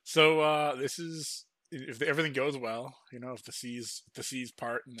So this is if everything goes well, if the seas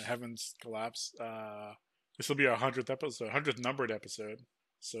part and the heavens collapse, this will be our 100th episode, 100th numbered episode.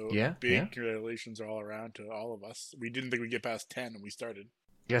 So Yeah, yeah. big congratulations all around to all of us. We didn't think we'd get past 10 when we started.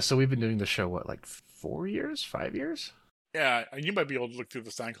 Yeah, so we've been doing the show, what, like 4 years? 5 years? Yeah, you might be able to look through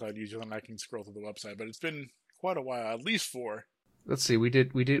the SoundCloud users, and I can scroll through the website, but it's been quite a while, at least 4. Let's see, we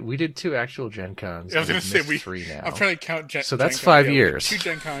did two actual Gen Cons. I was We've gonna say missed three now. I'm trying to count so that's Gen Con. 5 years. 2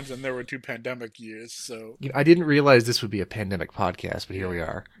 Gen Cons, and there were 2 pandemic years. So I didn't realize this would be a pandemic podcast, but here we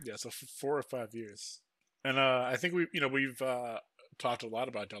are. yeah, so 4 or 5 years, and I think we've talked a lot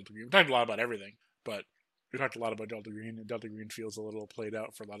about Delta Green. We talked a lot about everything, but we talked a lot about Delta Green, and Delta Green feels a little played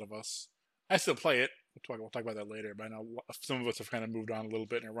out for a lot of us. I still play it. We'll talk about that later. But I know some of us have kind of moved on a little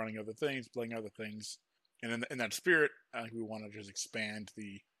bit and are running other things, playing other things. And in that spirit, I think we want to just expand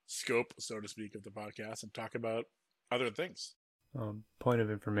the scope, so to speak, of the podcast and talk about other things. Point of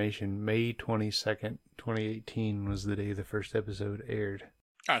information, May 22nd, 2018 was the day the first episode aired.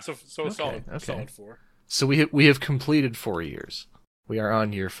 So okay, solid 4. So we have completed 4 years. We are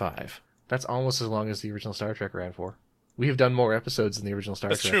on year 5. That's almost as long as the original Star Trek ran for. We have done more episodes than the original Star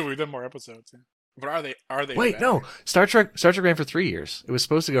Trek. That's true. We've done more episodes. Yeah. But are they? Wait, better? No. Star Trek ran for 3 years. It was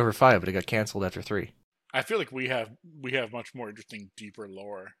supposed to go for 5, but it got canceled after 3. I feel like we have much more interesting, deeper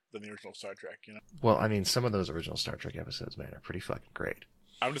lore than the original Star Trek. Well, I mean, some of those original Star Trek episodes, man, are pretty fucking great.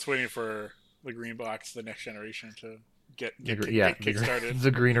 I'm just waiting for the Green Box, the Next Generation, to get kickstarted.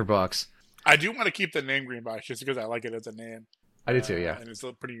 The greener box. I do want to keep the name Green Box just because I like it as a name. I do too, yeah. And it's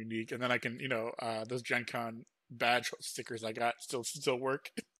pretty unique. And then I can, those Gen Con badge stickers I got still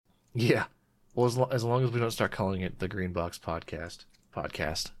work. Yeah. Well, as long as we don't start calling it the Green Box Podcast.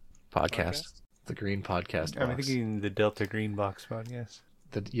 The Green Podcast Box. I'm thinking the Delta Green Box Podcast.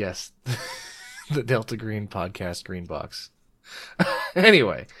 Yes. The Delta Green Podcast Green Box.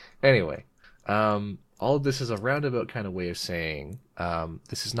 Anyway. All of this is a roundabout kind of way of saying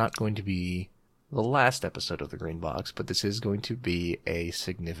this is not going to be the last episode of the Green Box, but this is going to be a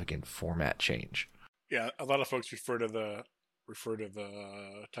significant format change. Yeah, a lot of folks refer to the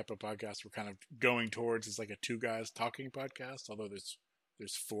type of podcast we're kind of going towards as like a 2 guys talking podcast, although there's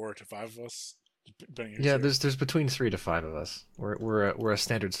 4 to 5 of us. Yeah, there's between 3 to 5 of us. We're a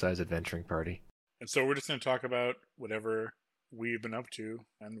standard size adventuring party. And so we're just going to talk about whatever we've been up to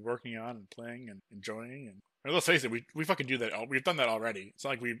and working on and playing and enjoying. And let's face it, we fucking do that. We've done that already. It's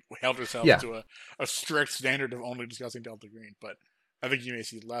not like we held ourselves to a strict standard of only discussing Delta Green, but I think you may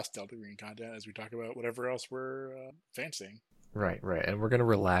see less Delta Green content as we talk about whatever else we're fancying. Right. And we're going to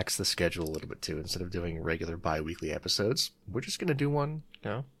relax the schedule a little bit too. Instead of doing regular bi-weekly episodes, we're just going to do one,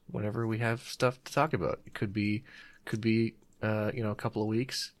 whenever we have stuff to talk about. It could be a couple of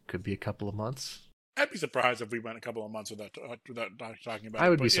weeks, could be a couple of months. I'd be surprised if we went a couple of months without talking about it. I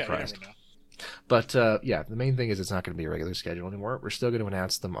would be surprised. You never know. But the main thing is it's not going to be a regular schedule anymore. We're still going to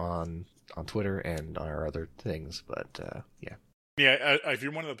announce them on Twitter and on our other things. But yeah. Yeah, if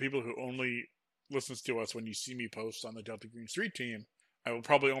you're one of the people who only listens to us when you see me post on the Delta Green Street team, I will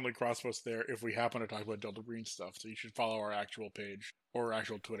probably only cross-post there if we happen to talk about Delta Green stuff. So you should follow our actual page or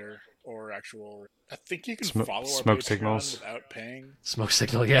actual Twitter or actual. I think you can follow our Smoke Patreon Signals without paying. Smoke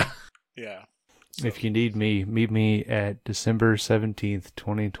Signal, yeah. Yeah. So. If you need me, meet me at December 17th,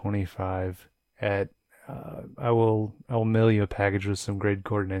 2025 at I will mail you a package with some grid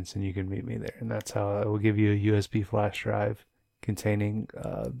coordinates and you can meet me there. And that's how I will give you a USB flash drive containing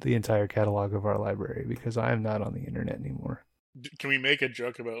the entire catalog of our library because I am not on the internet anymore. Can we make a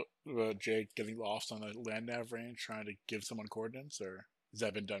joke about Jake getting lost on a land nav range trying to give someone coordinates, or has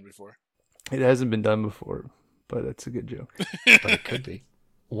that been done before? It hasn't been done before, but it's a good joke. But it could be.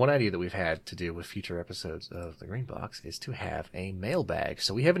 One idea that we've had to do with future episodes of The Green Box is to have a mailbag.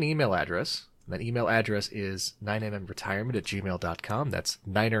 So we have an email address. That email address is 9mmretirement@gmail.com. That's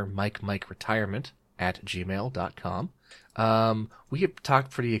ninermikeretirement@gmail.com. We have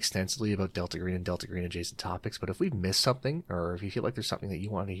talked pretty extensively about Delta Green and Delta Green adjacent topics, but if we've missed something, or if you feel like there's something that you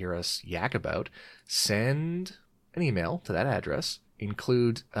want to hear us yak about, send an email to that address,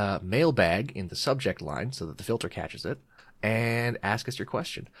 include mailbag in the subject line so that the filter catches it, and ask us your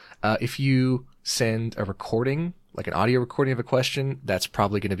question. If you send a recording, like an audio recording of a question, that's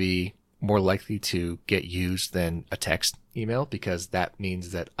probably going to be more likely to get used than a text email, because that means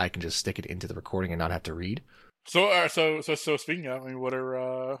that I can just stick it into the recording and not have to read. So speaking of, I mean, what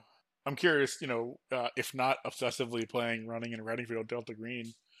are I'm curious, if not obsessively playing, running, and writing for Delta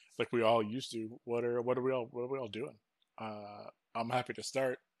Green like we all used to, what are we all doing? I'm happy to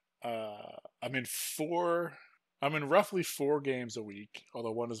start. I'm in 4 I'm in roughly 4 games a week,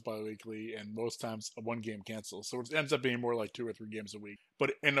 although one is bi-weekly, and most times one game cancels. So it ends up being more like 2 or 3 games a week.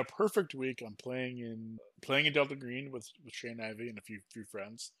 But in a perfect week, I'm playing in Delta Green with Shane Ivey and a few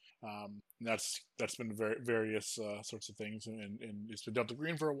friends. And that's been various sorts of things, and it's been Delta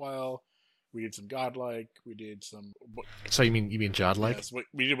Green for a while. We did some Godlike. We did some. So you mean Jodlike? Yes,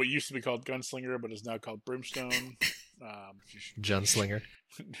 we did what used to be called Gunslinger, but is now called Brimstone. Gunslinger.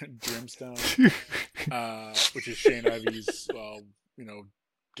 Brimstone, which is Shane Ivey's,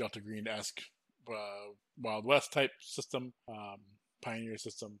 Delta Green-esque Wild West type system, Pioneer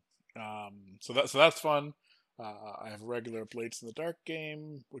system. So that's fun. I have a regular Blades in the Dark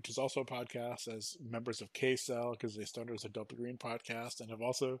game, which is also a podcast, as members of K-Cell, because they started as a Delta Green podcast and have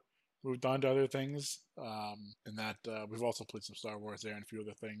also moved on to other things. And that we've also played some Star Wars there and a few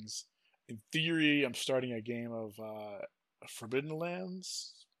other things. In theory, I'm starting a game of Forbidden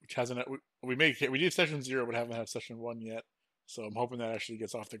Lands, which hasn't. We did session 0, but haven't had session 1 yet. So I'm hoping that actually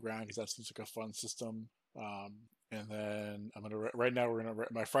gets off the ground, because that seems like a fun system. And then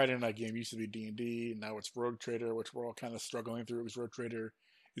my Friday night game used to be D&D, and now it's Rogue Trader, which we're all kind of struggling through. Because Rogue Trader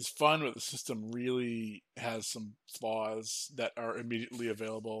is fun, but the system really has some flaws that are immediately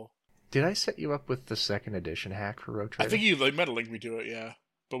available. Did I set you up with the 2nd edition hack for Rogue Trader? I think you might have linked me to it, yeah.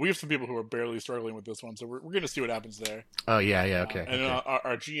 But we have some people who are barely struggling with this one, so we're going to see what happens there. Oh, yeah, okay. And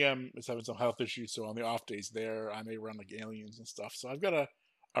our GM is having some health issues, so on the off days there, I may run like aliens and stuff. So I've got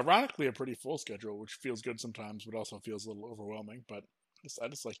ironically, a pretty full schedule, which feels good sometimes, but also feels a little overwhelming. But I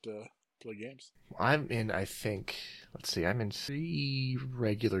just like to play games. I'm in 3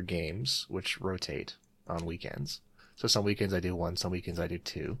 regular games, which rotate on weekends. So some weekends I do 1, some weekends I do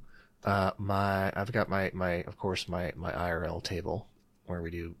 2. I've got my IRL table, where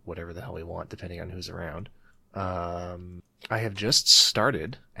we do whatever the hell we want, depending on who's around. I have just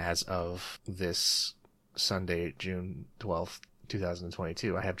started, as of this Sunday, June 12th,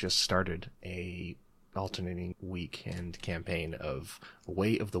 2022, I have just started a alternating weekend campaign of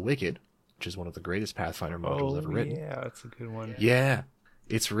Way of the Wicked, which is one of the greatest Pathfinder modules ever written. Yeah, that's a good one. Yeah.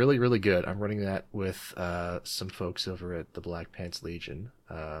 It's really, really good. I'm running that with some folks over at the Black Pants Legion,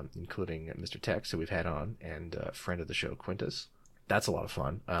 including Mr. Tex, who we've had on, and a friend of the show, Quintus. That's a lot of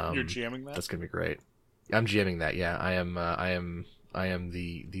fun. You're GMing that? That's gonna be great. I'm GMing that. Yeah, I am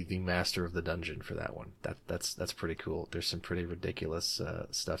the master of the dungeon for that one. That's pretty cool. There's some pretty ridiculous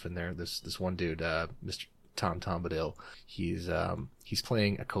stuff in there. This one dude, Mr. Tom Bombadil, he's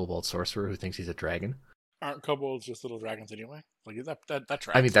playing a kobold sorcerer who thinks he's a dragon. Aren't kobolds just little dragons anyway? Like that tracks.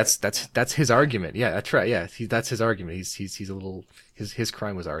 I mean, that's his argument. Yeah, that's right. Yeah, that's his argument. He's a little. His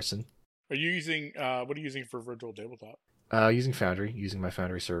crime was arson. Are you using what are you using for virtual tabletop? Using Foundry, using my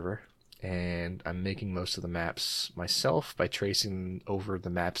Foundry server, and I'm making most of the maps myself by tracing over the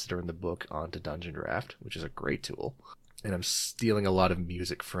maps that are in the book onto Dungeon Draft, which is a great tool. And I'm stealing a lot of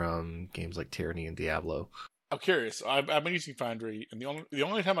music from games like Tyranny and Diablo. I'm curious. I've been using Foundry, and the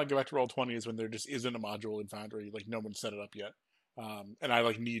only time I go back to Roll20 is when there just isn't a module in Foundry, like no one set it up yet, and I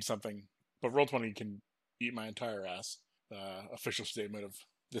need something. But Roll20 can eat my entire ass. Official statement of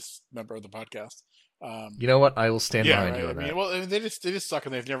this member of the podcast. You know what? I will stand behind you on that. Well, they just suck,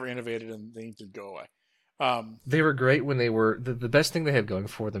 and they've never innovated, and they need to go away. They were great when they were. The best thing they have going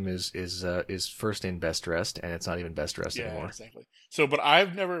for them is first in, best dressed, and it's not even best dressed anymore. Exactly. So, but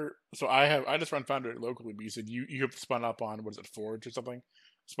I've never. So I just run Foundry locally. But you said you have spun up on, what is it, Forge or something?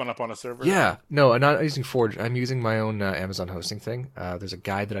 Spun up on a server. Yeah. No, I'm not using Forge. I'm using my own Amazon hosting thing. There's a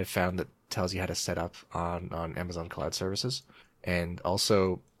guide that I found that tells you how to set up on Amazon Cloud Services, and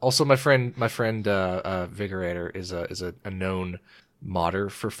also my friend Vigorator is a known modder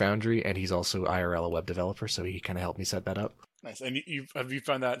for Foundry, and he's also IRL a web developer, so he kind of helped me set that up. Nice. And have you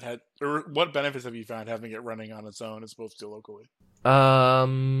found that or what benefits have you found having it running on its own as opposed to locally?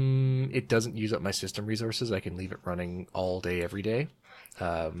 It doesn't use up my system resources. I can leave it running all day, every day.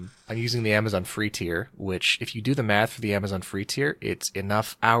 I'm using the Amazon free tier, which, if you do the math for the Amazon free tier, it's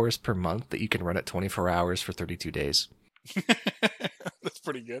enough hours per month that you can run it 24 hours for 32 days. That's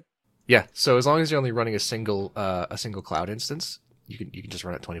pretty good. Yeah. So as long as you're only running a single cloud instance, you can just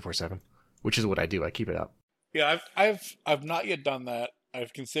run it 24/7, which is what I do. I keep it up. Yeah, I've not yet done that.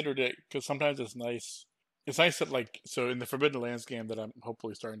 I've considered it because sometimes it's nice. It's nice that so in the Forbidden Lands game that I'm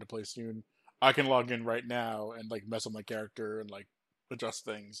hopefully starting to play soon, I can log in right now and mess with my character and adjust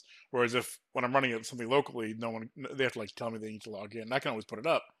things. Whereas when I'm running something locally, they have to tell me they need to log in. I can always put it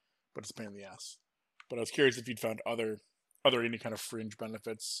up, but it's a pain in the ass. But I was curious if you'd found other any kind of fringe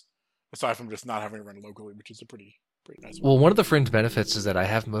benefits aside from just not having to run locally, which is a pretty pretty nice. Well, one of the fringe benefits is that I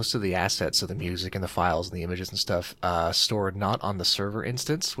have most of the assets, so the music and the files and the images and stuff, stored not on the server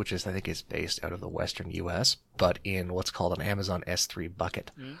instance, which is I think is based out of the Western U.S., but in what's called an Amazon S3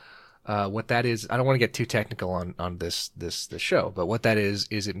 bucket. What that is, I don't want to get too technical on this show, but what that is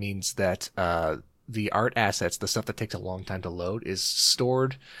it means that the art assets, the stuff that takes a long time to load, is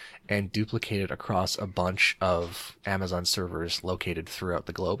stored and duplicated across a bunch of Amazon servers located throughout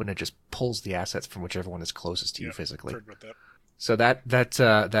the globe, and it just pulls the assets from whichever one is closest to you physically. Heard about that. So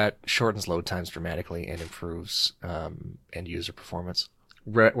that shortens load times dramatically and improves end user performance.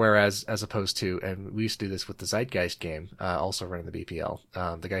 Whereas, as opposed to, and we used to do this with the Zeitgeist game, also running the BPL.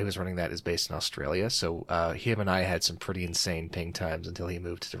 The guy who's running that is based in Australia, so him and I had some pretty insane ping times until he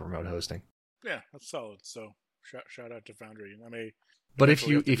moved to remote hosting. Yeah, that's solid. So shout out to Foundry. But if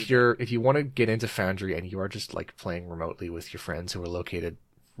you want to get into Foundry and you are just like playing remotely with your friends who are located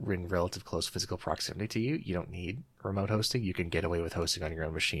in relative close physical proximity to you, you don't need remote hosting. You can get away with hosting on your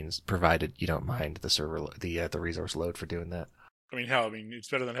own machines, provided you don't mind the server the resource load for doing that. It's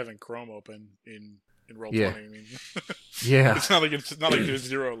better than having Chrome open in Roll20. Yeah. Yeah, it's not like there's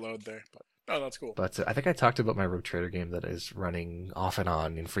zero load there. But oh, that's cool. But I think I talked about my Rogue Trader game that is running off and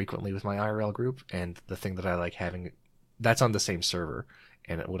on infrequently with my IRL group, and the thing that I like having, that's on the same server,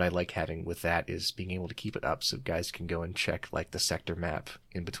 and what I like having with that is being able to keep it up so guys can go and check like the sector map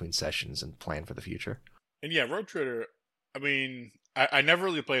in between sessions and plan for the future. And yeah, Rogue Trader, I never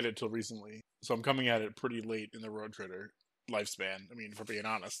really played it till recently, so I'm coming at it pretty late in the Rogue Trader lifespan, for being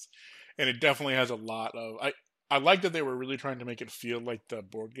honest. And it definitely has a lot of... I like that they were really trying to make it feel like the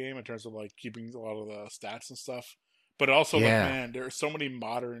board game in terms of like keeping a lot of the stats and stuff. But also, there are so many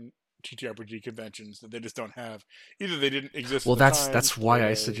modern TTRPG conventions that they just don't have. Either they didn't exist. Well, that's why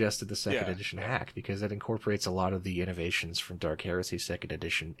I suggested the second edition hack, because it incorporates a lot of the innovations from Dark Heresy second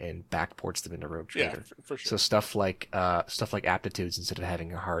edition and backports them into Rogue Trader. Yeah, for sure. So stuff like aptitudes instead of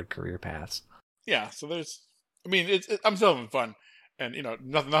having a hard career paths. Yeah, so there's... I'm still having fun. And,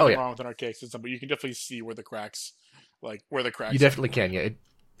 nothing wrong with an archaic system, but you can definitely see where the cracks You definitely can, yeah.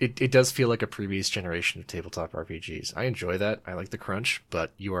 It does feel like a previous generation of tabletop RPGs. I enjoy that. I like the crunch,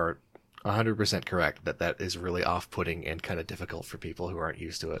 but you are 100% correct that is really off-putting and kind of difficult for people who aren't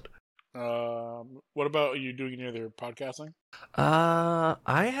used to it. What about you doing any other podcasting?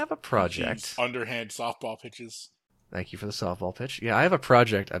 I have a project. These underhand softball pitches. Thank you for the softball pitch. Yeah, I have a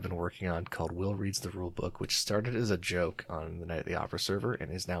project I've been working on called Will Reads the Rulebook, which started as a joke on the Night at the Opera server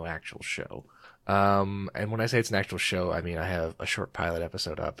and is now an actual show. And when I say it's an actual show, I mean I have a short pilot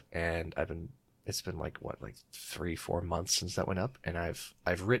episode up, and it's been like 3-4 months since that went up, and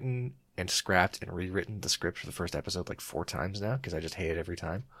I've written and scrapped and rewritten the script for the first episode like 4 times now because I just hate it every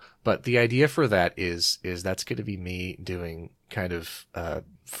time. But the idea for that is that's going to be me doing kind of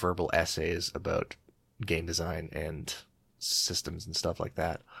verbal essays about game design and systems and stuff like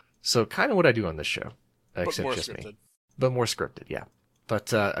that. So kind of what I do on this show, except just me. But more scripted, yeah.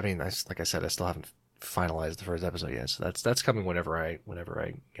 But like I said, I still haven't finalized the first episode yet, so that's coming whenever I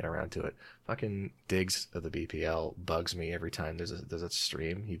get around to it. Fucking Diggs of the BPL bugs me every time there's a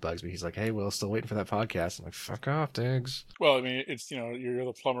stream. He bugs me. He's like, "Hey, Will, still waiting for that podcast." I'm like, "Fuck off, Diggs." Well, it's you're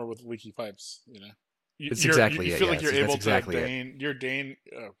the plumber with leaky pipes, It's exactly it. You feel like you're able exactly to Dane. You're Dane.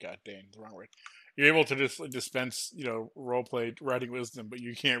 Oh God, Dane, the wrong word. You're able to just dispense, role play writing wisdom, but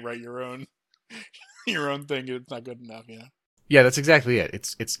you can't write your own thing. It's not good enough, Yeah, that's exactly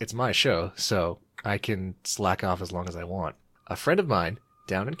it. It's my show, so I can slack off as long as I want. A friend of mine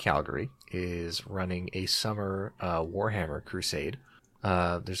down in Calgary is running a summer Warhammer crusade.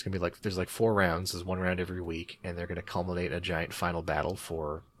 There's gonna be there's 4 rounds. There's 1 round every week, and they're gonna culminate a giant final battle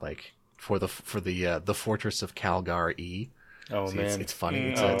for the fortress of Calgar E. Oh, so man, it's funny.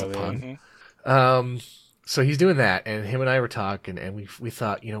 It's a pun. So he's doing that, and him and I were talking, and we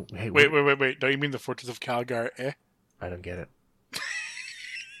thought, hey, wait, don't you mean the fortress of Calgar? I don't get it.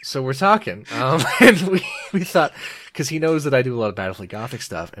 So we're talking, and we thought, because he knows that I do a lot of Battlefleet Gothic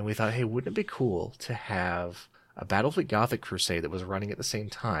stuff, and we thought, hey, wouldn't it be cool to have a Battlefleet Gothic crusade that was running at the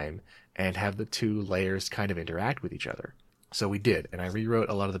same time, and have the 2 layers kind of interact with each other? So we did, and I rewrote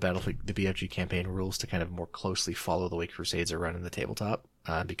a lot of the BFG campaign rules to kind of more closely follow the way crusades are run in the tabletop,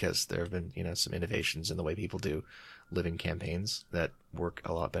 because there have been some innovations in the way people do living campaigns that work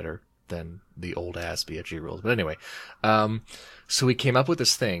a lot better than the old ass BFG rules. But anyway, so we came up with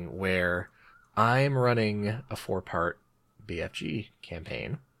this thing where I'm running a 4-part BFG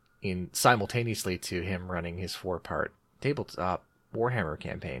campaign simultaneously to him running his 4-part tabletop Warhammer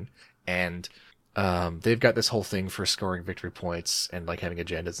campaign, and they've got this whole thing for scoring victory points and having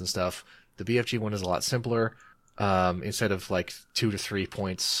agendas and stuff. The BFG one is a lot simpler. Instead of like 2 to 3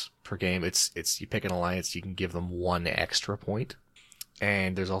 points per game, it's you pick an alliance, you can give them 1 extra point.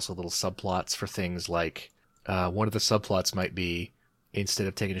 And there's also little subplots for things like one of the subplots might be instead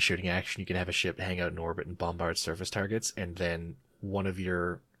of taking a shooting action, you can have a ship hang out in orbit and bombard surface targets, and then one of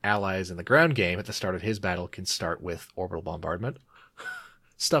your allies in the ground game at the start of his battle can start with orbital bombardment.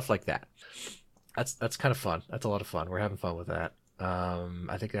 Stuff like that. That's kind of fun. That's a lot of fun. We're having fun with that.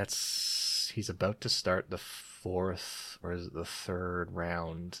 I think he's about to start the 4th or is it the 3rd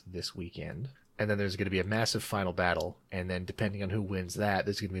round this weekend. And then there's going to be a massive final battle, and then depending on who wins that,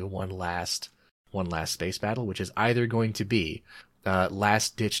 there's going to be one last space battle, which is either going to be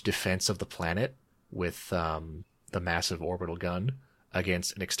last ditch defense of the planet with the massive orbital gun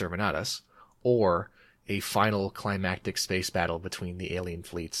against an Exterminatus, or a final climactic space battle between the alien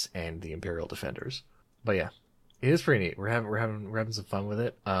fleets and the Imperial defenders. But yeah, it is pretty neat. We're having some fun with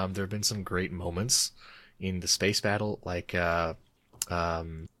it. There have been some great moments in the space battle, like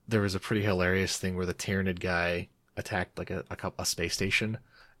there was a pretty hilarious thing where the Tyranid guy attacked like a space station,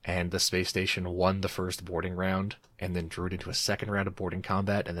 and the space station won the first boarding round and then drew it into a second round of boarding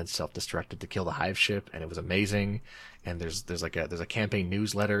combat and then self-destructed to kill the hive ship, and it was amazing. And there's a campaign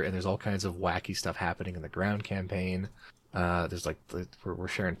newsletter, and there's all kinds of wacky stuff happening in the ground campaign. There's like we're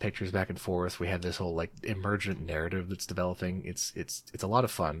sharing pictures back and forth. We have this whole like emergent narrative that's developing. It's a lot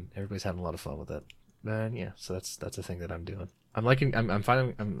of fun. Everybody's having a lot of fun with it. And yeah, so that's a thing that I'm doing. I'm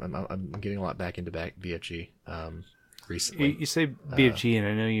getting a lot back into BFG recently. You say BFG, and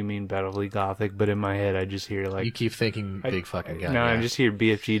I know you mean Battle Fleet Gothic, but in my head I just hear like you keep thinking big fucking guy. No, yeah. I just hear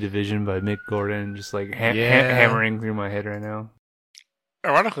BFG Division by Mick Gordon, just like hammering through my head right now.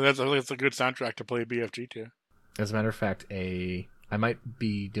 Ironically, that's a good soundtrack to play BFG to. As a matter of fact, I might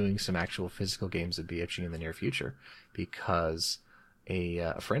be doing some actual physical games of BFG in the near future, because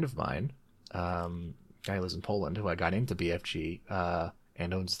a friend of mine, guy who lives in Poland, who I got into BFG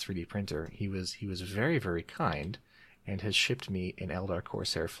and owns a 3D printer, he was very, very kind and has shipped me an Eldar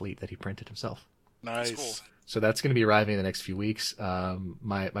Corsair fleet that he printed himself. Nice. That's cool. So that's going to be arriving in the next few weeks.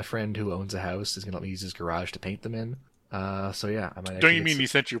 My friend who owns a house is going to let me use his garage to paint them in. So yeah, I might. Don't you mean he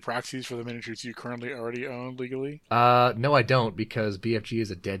sent you proxies for the miniatures you currently already own legally? No, I don't, because BFG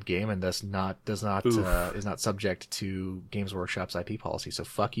is a dead game and thus is not subject to Games Workshop's IP policy. So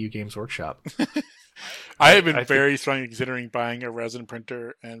fuck you, Games Workshop. I have been very strongly considering buying a resin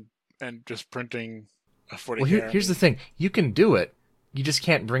printer and just printing a 40K. Well, here's the thing: you can do it. You just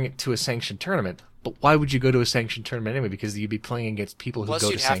can't bring it to a sanctioned tournament. But why would you go to a sanctioned tournament anyway? Because you'd be playing against people who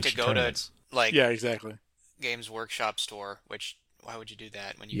go to sanctioned tournaments. Like yeah, exactly. Games Workshop store, which why would you do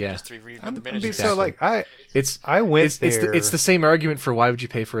that when you Yeah. can just read the Exactly. miniatures? So like I went there. It's the same argument for why would you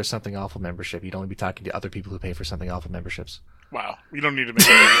pay for a Something Awful membership? You'd only be talking to other people who pay for Something Awful memberships. Wow, we don't need to make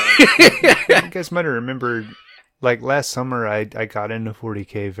it. You guys might have remembered, like last summer, I got into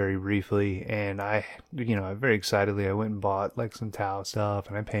 40K very briefly, and I very excitedly I went and bought like some Tau stuff,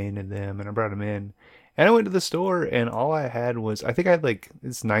 and I painted them, and I brought them in, and I went to the store, and all I had was, I think I had like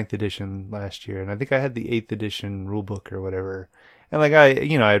it's 9th edition last year, and I think I had the 8th edition rulebook or whatever, and like I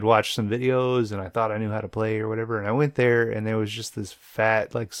had watched some videos, and I thought I knew how to play or whatever, and I went there, and there was just this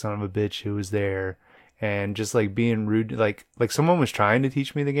fat like son of a bitch who was there. And just like being rude, like someone was trying to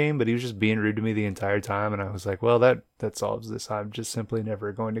teach me the game, but he was just being rude to me the entire time. And I was like, well, that solves this. I'm just simply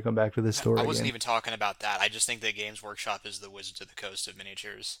never going to come back to this store I wasn't again. even talking about that. I just think that Games Workshop is the Wizards of the Coast of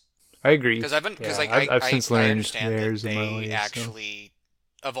miniatures. I agree. Because I've since I learned understand that theirs in my they ways, actually,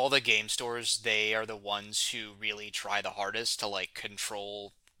 of all the game stores, they are the ones who really try the hardest to like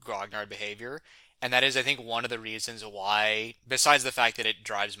control grognard behavior. And that is, I think, one of the reasons why, besides the fact that it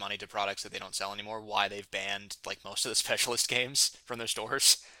drives money to products that they don't sell anymore, why they've banned like most of the specialist games from their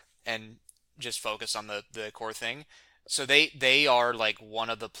stores and just focus on the core thing. So they are like one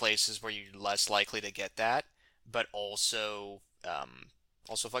of the places where you're less likely to get that, but also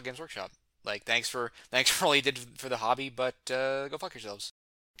fuck Games Workshop. Like thanks for all you did for the hobby, but go fuck yourselves.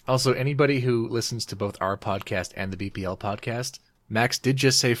 Also, anybody who listens to both our podcast and the BPL podcast, Max did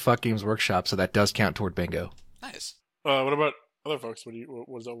just say fuck Games Workshop, so that does count toward bingo. Nice. What about other folks?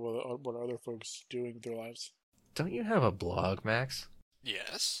 What are other folks doing with their lives? Don't you have a blog, Max?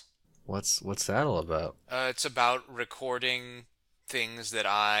 Yes. What's that all about? It's about recording things that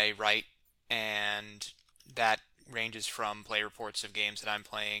I write, and that ranges from play reports of games that I'm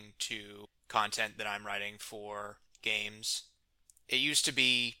playing to content that I'm writing for games. It used to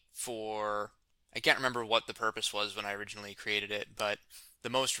be for... I can't remember what the purpose was when I originally created it, but the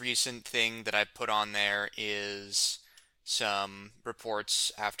most recent thing that I put on there is some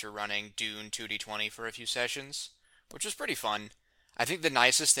reports after running Dune 2D20 for a few sessions, which was pretty fun. I think the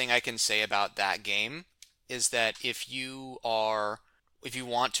nicest thing I can say about that game is that if you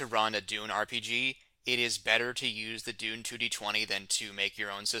want to run a Dune RPG, it is better to use the Dune 2D20 than to make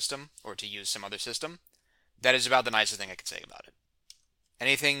your own system or to use some other system. That is about the nicest thing I could say about it.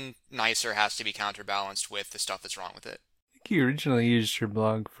 Anything nicer has to be counterbalanced with the stuff that's wrong with it. I think you originally used your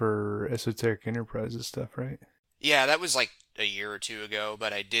blog for Esoteric Enterprises stuff, right? Yeah, that was like a year or two ago,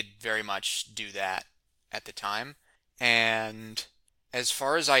 but I did very much do that at the time. And as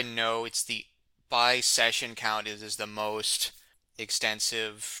far as I know, it's the by session count is the most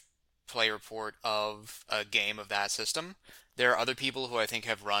extensive play report of a game of that system. There are other people who I think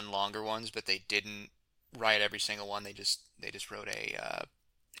have run longer ones, but they didn't write every single one. They just wrote a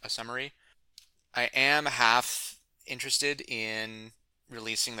summary. I am half interested in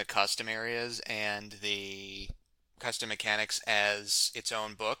releasing the custom areas and the custom mechanics as its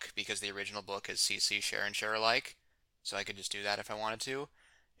own book, because the original book is CC share and share alike. So I could just do that if I wanted to.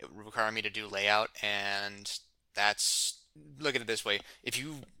 It would require me to do layout, and look at it this way. If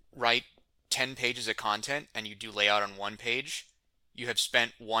you write 10 pages of content and you do layout on one page, you have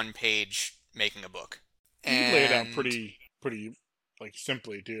spent one page making a book. You can lay it out pretty like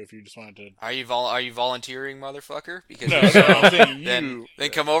simply too if you just wanted to. Are you volunteering, motherfucker? Because No, if so, I'm saying you. then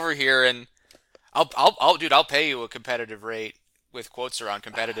come over here and I'll pay you a competitive rate with quotes around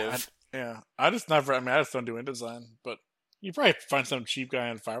competitive. I just don't do InDesign, but you probably find some cheap guy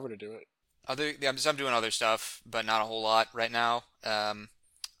on Fiverr to do it. I'm doing other stuff, but not a whole lot right now.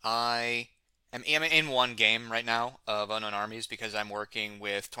 I am in one game right now of Unknown Armies because I'm working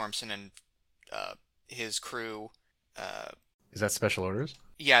with Tormson and his crew. Is that Special Orders?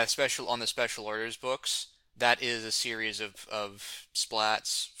 Yeah, on the Special Orders books. That is a series of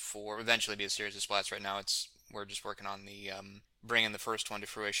splats for eventually be a series of splats. Right now, we're just working on the bringing the first one to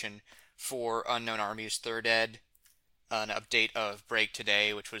fruition for Unknown Armies 3rd Ed. An update of Break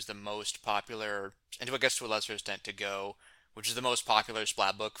Today, which was the most popular, and I guess to a lesser extent To Go, which is the most popular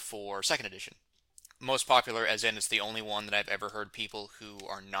splat book for 2nd edition. Most popular as in it's the only one that I've ever heard people who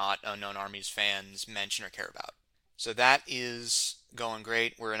are not Unknown Armies fans mention or care about. So that is going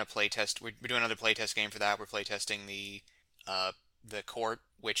great. We're in a playtest. We're doing another playtest game for that. We're playtesting the Court,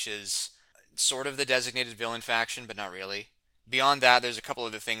 which is sort of the designated villain faction, but not really. Beyond that, there's a couple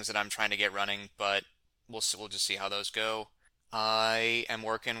other things that I'm trying to get running, but we'll just see how those go. I am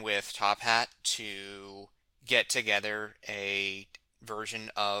working with Top Hat to get together a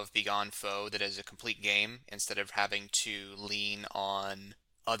version of Begone Foe that is a complete game instead of having to lean on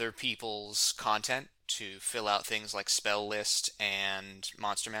other people's content to fill out things like spell list and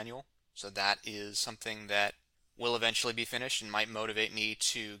monster manual. So that is something that will eventually be finished and might motivate me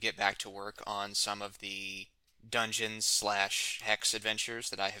to get back to work on some of the dungeons/hex adventures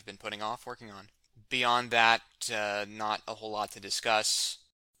that I have been putting off working on. Beyond that, not a whole lot to discuss.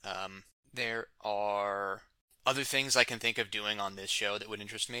 There are other things I can think of doing on this show that would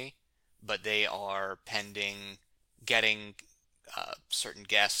interest me, but they are pending getting certain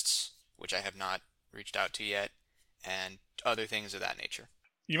guests, which I have not reached out to yet, and other things of that nature.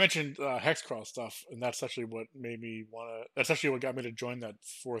 You mentioned Hexcrawl stuff, and that's actually what made me that's actually what got me to join that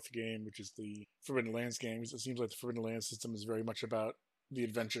 4th game, which is the Forbidden Lands games. It seems like the Forbidden Lands system is very much about the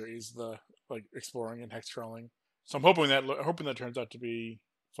adventure, is the exploring and hex crawling. So I'm hoping that turns out to be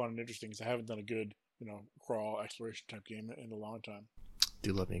fun and interesting, because I haven't done a good crawl exploration type game in a long time.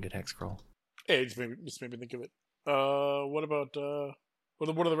 Do love me a good hex crawl. Hey, it just made me think of it. What about what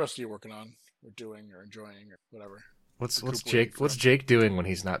are the rest of you working on or doing or enjoying or whatever? What's Jake doing when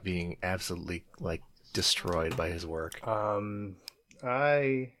he's not being absolutely destroyed by his work?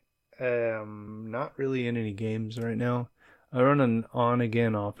 I am not really in any games right now. I run an on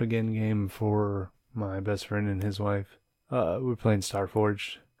again, off again game for my best friend and his wife. We're playing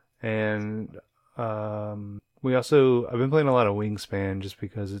Starforged, and I've been playing a lot of Wingspan just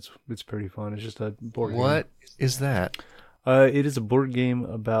because it's pretty fun. It's just a board game. What is that? It is a board game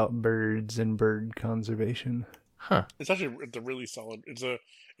about birds and bird conservation. Huh. It's a really solid. It's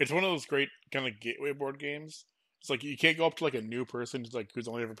one of those great kind of gateway board games. It's like you can't go up to a new person who's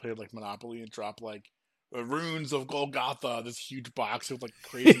only ever played Monopoly and drop the Runes of Golgotha, this huge box with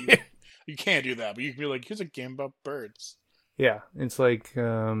crazy. You can't do that, but you can be here's a game about birds. Yeah, it's like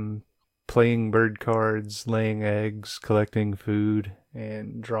playing bird cards, laying eggs, collecting food,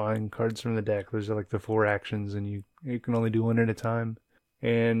 and drawing cards from the deck. Those are the 4 actions, and you can only do one at a time.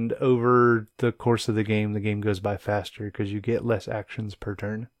 And over the course of the game goes by faster because you get less actions per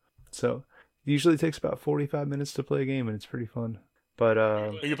turn. So it usually takes about 45 minutes to play a game, and it's pretty fun. But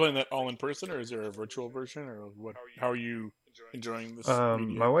are you playing that all in person, or is there a virtual version, or what? How are you enjoying this My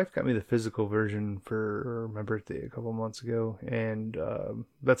media? wife got me the physical version for my birthday a couple months ago, and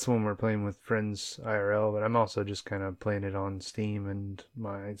that's the one we're playing with friends IRL. But I'm also just kind of playing it on Steam and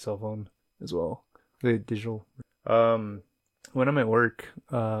my cell phone as well, the digital. Um, when I'm at work,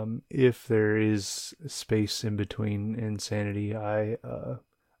 if there is space in between Insanity, I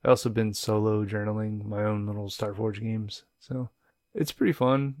also been solo journaling my own little Starforge games, so it's pretty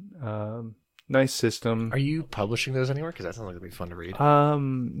fun. Nice system. Are you publishing those anywhere? Because that sounds like it'd be fun to read.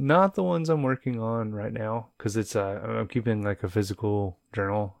 Not the ones I'm working on right now, because it's I'm keeping like a physical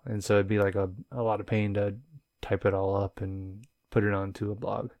journal, and so it'd be like a lot of pain to type it all up and put it onto a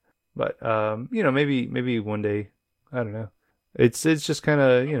blog. But maybe one day, I don't know. It's just kind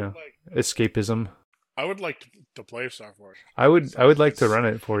of escapism. I would like to play Star Wars. I would like to run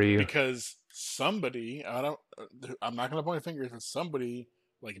it for you. Because somebody, I'm not going to point fingers, but somebody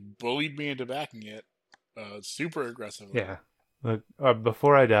like bullied me into backing it super aggressively. Yeah. Look,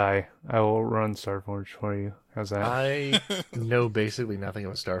 before I die, I will run Starforge for you. How's that? I know basically nothing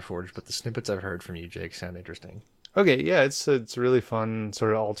about Starforge, but the snippets I've heard from you, Jake, sound interesting. Okay, yeah, it's really fun,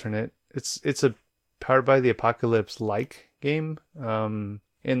 sort of alternate. It's a Powered by the Apocalypse like game,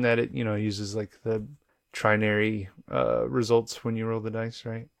 in that it uses like the trinary results when you roll the dice,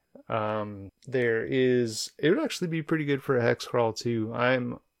 right? It would actually be pretty good for a hex crawl too.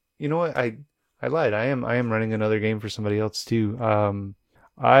 You know what, I lied. I am running another game for somebody else too.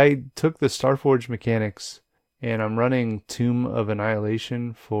 I took the Starforge mechanics and I'm running Tomb of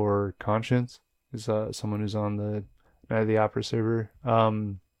Annihilation for Conscience. Is someone who's on the Night of the Opera server.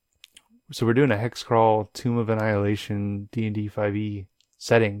 So we're doing a hex crawl Tomb of Annihilation D&D 5e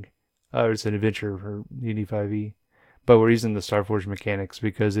setting. It's an adventure for D&D 5e, but we're using the Starforge mechanics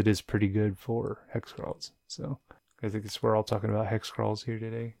because it is pretty good for hex crawls. So I think we're all talking about hex crawls here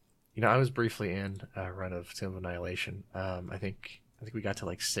today. I was briefly in a run of Tomb of Annihilation. I think we got to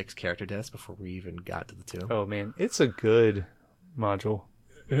like 6 character deaths before we even got to the tomb. Oh man, it's a good module.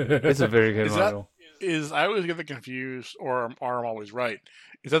 It's a very good module. I always get confused, or I'm always right.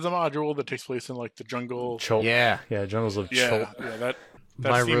 Is that the module that takes place in like the jungle? Chult. Yeah, Jungles of Chult. Yeah, that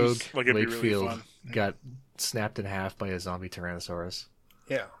my seems rogue like it'd be really Wakefield fun. got snapped in half by a zombie Tyrannosaurus.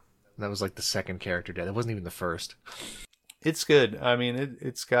 Yeah. That was like the second character death. It wasn't even the first. It's good. I mean,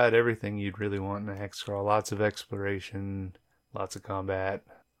 it's got everything you'd really want in a hex crawl. Lots of exploration, lots of combat.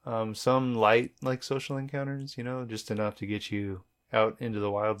 Some light, like social encounters, just enough to get you out into the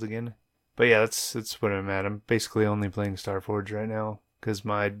wilds again. But yeah, that's what I'm at. I'm basically only playing Starforge right now because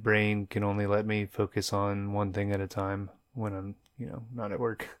my brain can only let me focus on one thing at a time when I'm, not at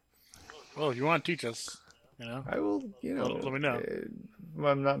work. Well, if you want to teach us, I will, let me know.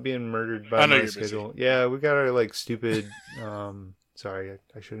 I'm not being murdered by my schedule. Busy. Yeah, we got our like stupid. Sorry,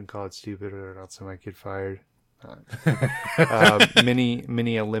 I shouldn't call it stupid, or else I might get fired.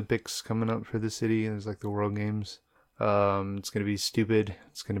 Mini Olympics coming up for the city. There's like the World Games. It's gonna be stupid.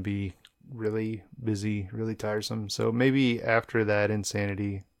 It's gonna be really busy, really tiresome. So maybe after that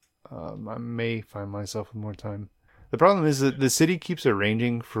Insanity, I may find myself with more time. The problem is that the city keeps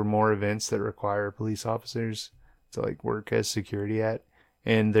arranging for more events that require police officers to like work as security at,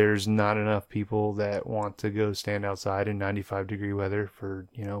 and there's not enough people that want to go stand outside in 95-degree weather for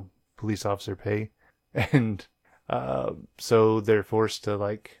police officer pay, and so they're forced to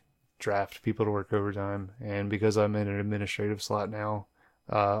like draft people to work overtime. And because I'm in an administrative slot now,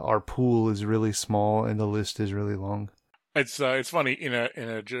 our pool is really small and the list is really long. It's funny in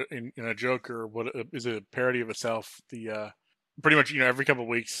a joke, or what is a parody of itself. The pretty much every couple of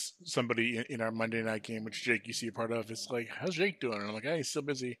weeks somebody in our Monday night game, which Jake you see a part of, is like, "How's Jake doing?" And I'm like, "Hey, he's still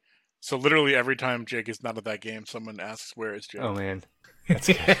busy." So literally every time Jake is not at that game, someone asks, "Where is Jake?" Oh man, that's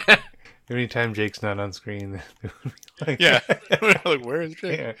good. Anytime Jake's not on screen, yeah, like where is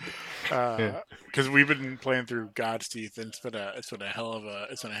Jake? Yeah. Because we've been playing through God's Teeth, and it's been a hell of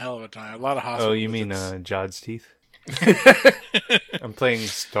a time. A lot of hospital. Oh, you mean Jod's Teeth? I'm playing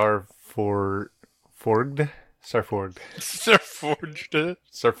Starforged.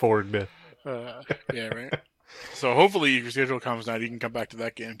 Yeah, right. So hopefully your schedule comes out, you can come back to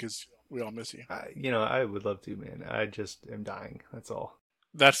that game because we all miss you. I would love to, man. I just am dying. That's all.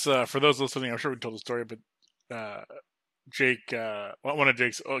 That's for those listening. I'm sure we told the story, but Jake, one of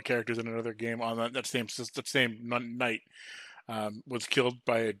Jake's characters in another game on that same night, was killed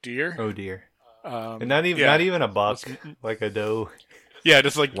by a deer. Oh dear. And not even a buck, like a doe. Yeah,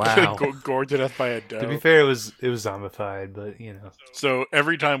 just like wow. gored to death by a doe. To be fair, it was zombified, but So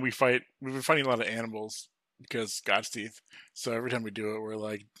every time we've been fighting a lot of animals because God's Teeth. So every time we do it, we're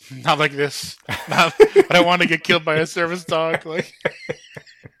like, not like this. I don't want to get killed by a service dog. Like,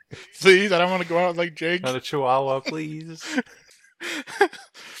 Please, I don't want to go out like Jake. Not a chihuahua, please.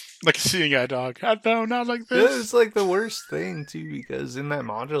 Like a seeing eye dog. No, not like It this. was like the worst thing too, because in that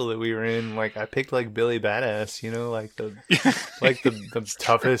module that we were in, like I picked like Billy Badass, like the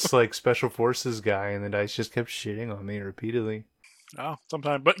toughest like special forces guy, and the dice just kept shitting on me repeatedly. Oh,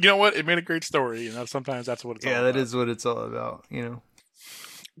 sometimes. But you know what? It made a great story. Sometimes that's what it's all Yeah, about. that is what it's all about.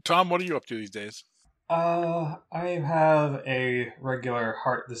 Tom, what are you up to these days? I have a regular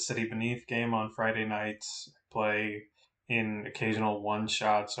Heart the City Beneath game on Friday nights. Play in occasional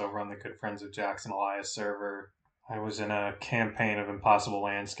one-shots over on the Good Friends of Jackson Elias server. I was in a campaign of Impossible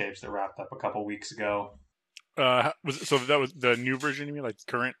Landscapes that wrapped up a couple weeks ago. So that was the new version, you mean, like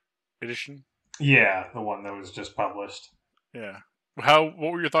current edition? Yeah, the one that was just published. Yeah. What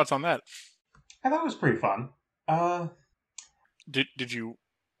were your thoughts on that? I thought it was pretty fun. Did you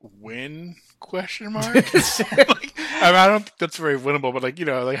win? Question mark. I don't think that's very winnable, but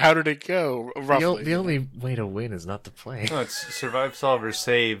how did it go roughly? The only way to win is not to play. No, it's survive, solve, or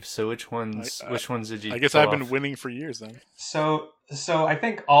save. So which ones did you? I guess pull I've been off? winning for years then. So I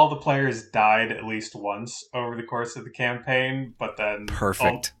think all the players died at least once over the course of the campaign, but then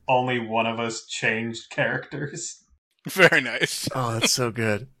Perfect. Only one of us changed characters. Very nice. Oh, that's so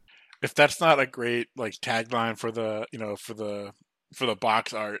good. If that's not a great tagline for the for the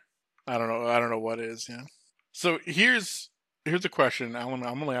box art, I don't know what is. Yeah. So here's a question. I'm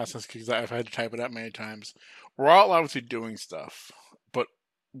only asking this because I've had to type it out many times. We're all obviously doing stuff, but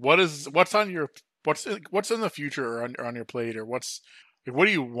what's in the future or on your plate, or what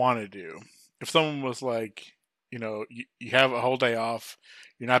do you want to do? If someone was like, you have a whole day off,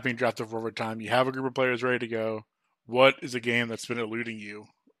 you're not being drafted for overtime, you have a group of players ready to go. What is a game that's been eluding you,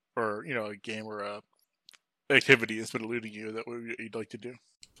 or a game or a activity that's been eluding you that you'd like to do?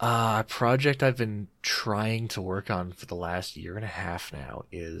 A project I've been trying to work on for the last year and a half now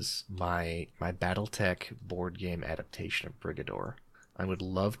is my BattleTech board game adaptation of Brigador. I would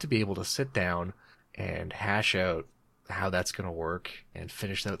love to be able to sit down and hash out how that's going to work and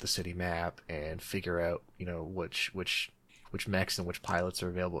finish out the city map and figure out, which mechs and which pilots are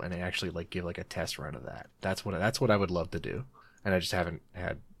available, and actually give a test run of that. That's what I would love to do, and I just haven't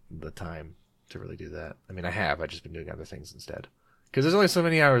had the time to really do that. I mean, I've just been doing other things instead. Because there's only so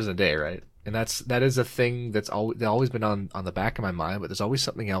many hours in a day, right? And that is a thing that's always been on the back of my mind, but there's always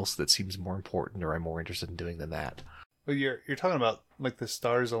something else that seems more important or I'm more interested in doing than that. Well, you're talking about the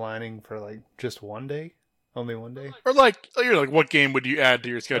stars aligning for just one day, only one day, Or what game would you add to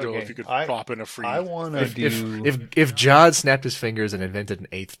your schedule if you could plop in a free? I want to do. If Jod snapped his fingers and invented an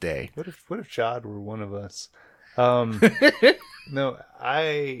 8th day. What if Jod were one of us? No,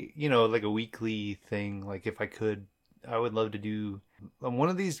 a weekly thing. If I could, I would love to do one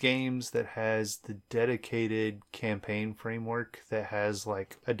of these games that has the dedicated campaign framework that has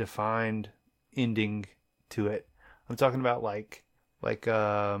a defined ending to it. I'm talking about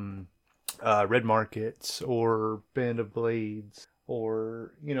Red Markets or Band of Blades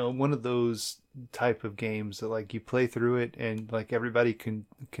or one of those type of games that you play through it and everybody can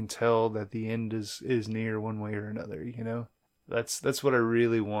tell that the end is near one way or another. That's what I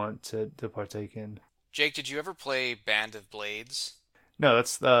really want to partake in. Jake, did you ever play Band of Blades? No,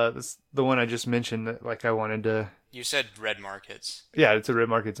 that's the one I just mentioned that I wanted to. You said Red Markets. Yeah, it's a Red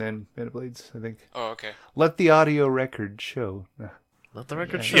Markets and Band of Blades, I think. Oh, okay. Let the audio record show. Let the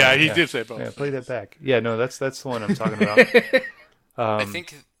record show. Yeah, he did say both. Yeah, play that back. Yeah, no, that's the one I'm talking about. I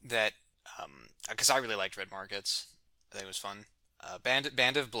think that because I really liked Red Markets, I think it was fun.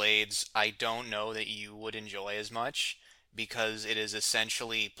 Band of Blades, I don't know that you would enjoy as much because it is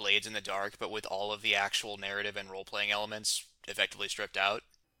essentially Blades in the Dark, but with all of the actual narrative and role playing elements effectively stripped out.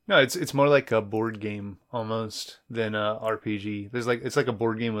 No, it's more like a board game almost than a RPG. It's like a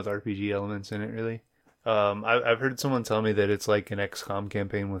board game with RPG elements in it, really. I've heard someone tell me that it's like an XCOM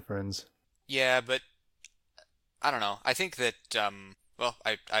campaign with friends. Yeah, but I don't know. I think that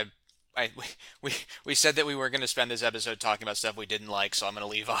we said that we were going to spend this episode talking about stuff we didn't like, so I'm going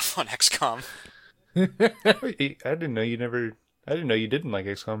to leave off on XCOM. Wait, I didn't know you didn't like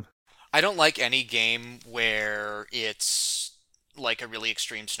XCOM. I don't like any game where it's a really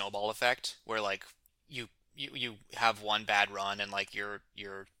extreme snowball effect, where you have one bad run and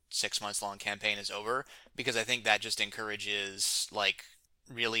your 6 months long campaign is over, because I think that just encourages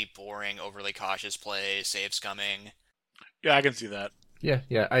really boring, overly cautious play, save scumming. Yeah, I can see that. Yeah.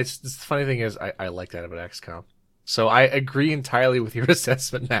 The funny thing is, I like that about XCOM. So I agree entirely with your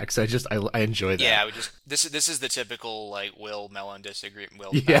assessment, Max. I enjoy that. Yeah, this is the typical Will Mellon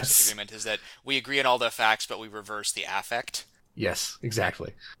disagreement. Yes. Disagreement is that we agree on all the facts, but we reverse the affect. Yes,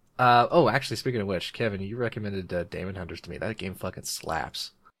 exactly. Actually, speaking of which, Kevin, you recommended Demon Hunters to me. That game fucking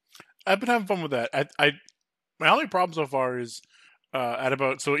slaps. I've been having fun with that. My only problem so far is at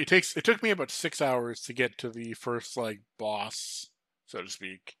about so it took me about 6 hours to get to the first like boss, so to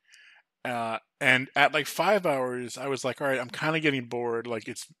speak. And at like 5 hours, I was like, all right, I'm kind of getting bored. Like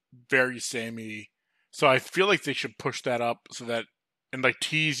it's very samey, so I feel like they should push that up so that and like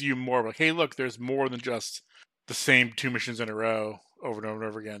tease you more. Like, hey, look, there's more than just the same two missions in a row over and over and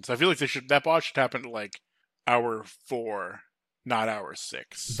over again. So I feel like they should that boss should happen at like hour 4, not hour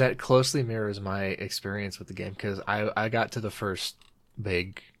 6. That closely mirrors my experience with the game because I got to the first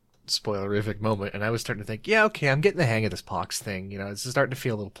big spoilerific moment and I was starting to think, yeah, okay, I'm getting the hang of this pox thing. You know, it's starting to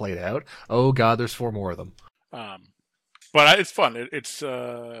feel a little played out. Oh God, there's 4 more of them. But it's fun. It's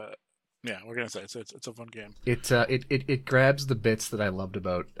yeah, we're gonna say it's a fun game. It grabs the bits that I loved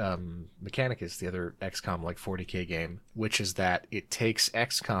about Mechanicus, the other XCOM like 40K game, which is that it takes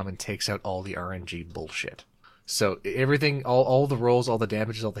XCOM and takes out all the RNG bullshit. So everything, all the rolls, all the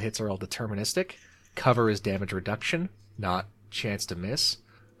damages, all the hits are all deterministic. Cover is damage reduction, not chance to miss.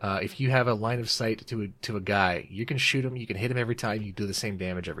 If you have a line of sight to a guy, you can shoot him, you can hit him every time, you do the same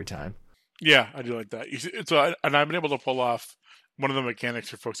damage every time. Yeah, I do like that. So, and I've been able to pull off one of the mechanics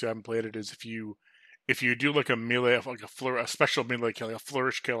for folks who haven't played it is if you do like a melee, like a special melee kill, like a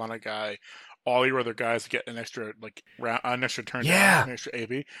flourish kill on a guy, all your other guys get an extra like an extra turn, Yeah, an extra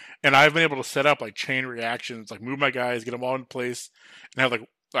AP. And I've been able to set up like chain reactions, like move my guys, get them all in place, and have like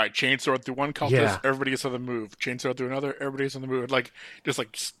all right, chainsaw through one cultist, Yeah. everybody gets on the move. Chainsaw through another, everybody gets on the move. Like just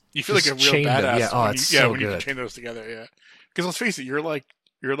like you feel Just like a real chain them. badass. Yeah, oh, when it's you, so when you can good. chain those together. Yeah, because let's face it, you're like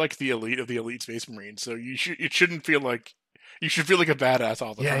the elite of the elite space marines, so it shouldn't feel like you should feel like a badass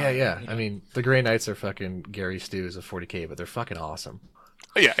all the Yeah, time. yeah. You know? I mean, the Grey Knights are fucking Gary Stews of 40K, but they're fucking awesome.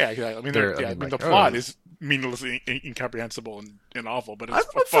 Yeah, exactly. I mean, the plot is meaninglessly incomprehensible and awful, but it's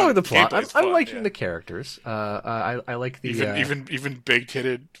I'm following the plot. Gameplay's I'm fun, liking yeah. the characters. I like the even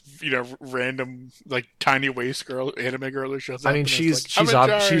big-titted, random like tiny waist girl, anime girl who shows up. I mean, and is she's like, "I'm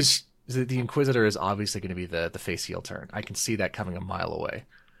in charge." she's the Inquisitor is obviously going to be the face heel turn. I can see that coming a mile away.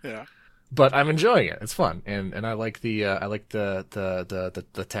 Yeah. But I'm enjoying it. It's fun, and I like the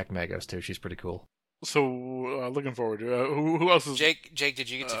Tech Magos too. She's pretty cool. So looking forward to who else is Jake, did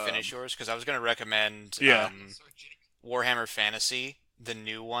you get to finish yours? Because I was going to recommend Yeah. Warhammer Fantasy. The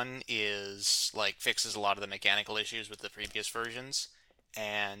new one is like fixes a lot of the mechanical issues with the previous versions,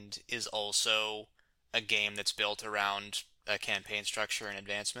 and is also a game that's built around a campaign structure and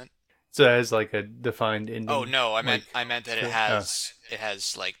advancement. So it has like a defined ending. Oh no, I meant that it yeah.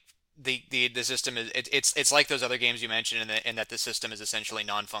 has like the system is it's like those other games you mentioned in that the system is essentially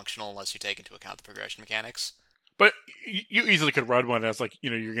non-functional unless you take into account the progression mechanics. But you easily could run one as like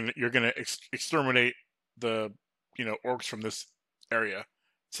you're gonna exterminate the orcs from this area,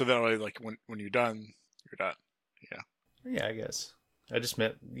 so that way like when you're done, you're done. Yeah. Yeah, I guess. I just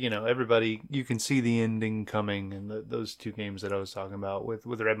meant, everybody, you can see the ending coming, and those two games that I was talking about with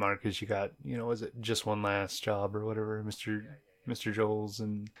Red Marcus, you got, was it Just One Last Job or whatever, Mr. Joel's,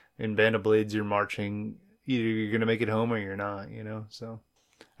 and in Band of Blades, you're marching, either you're gonna make it home or you're not, so.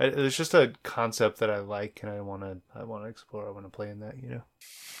 It's just a concept that I like, and I want to explore. I want to play in that,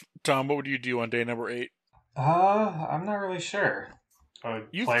 Tom, what would you do on day number 8? I'm not really sure.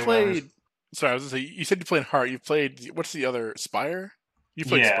 You've Play played. whatever's- Sorry, I was gonna say you said you played Heart. You played what's the other Spire? You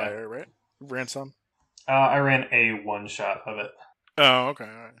played Yeah. Spire, right? Ran some. I ran a one shot of it. Oh, okay. All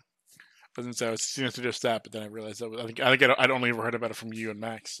right. I was gonna say I was seeing to just that, but then I realized that I think I'd only ever heard about it from you and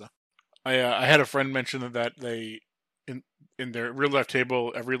Max. So. I had a friend mention that they in their real life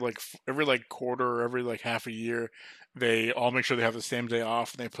table every quarter or every like half a year they all make sure they have the same day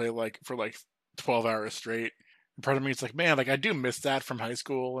off and they play like for like 12 hours straight. And part of me it's like, man, like I do miss that from high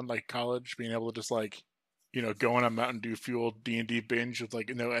school and like college, being able to just like go on a Mountain Dew fueled D&D binge with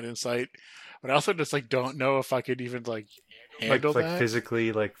like no end in sight. But I also just like don't know if I could even like handle like that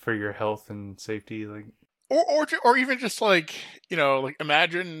physically, like for your health and safety, like. or even just like like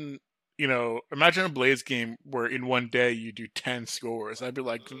imagine a Blaze game where in one day you do 10 scores. I'd be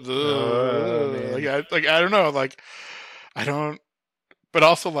like, man. I don't know, like I don't. But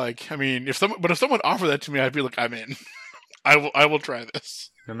also, like, I mean, if someone offered that to me, I'd be like, I'm in. I will try this.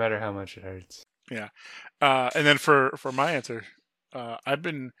 No matter how much it hurts. Yeah. And then for my answer, I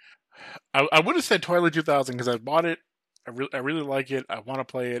would have said Twilight 2000 because I bought it. I really like it. I want to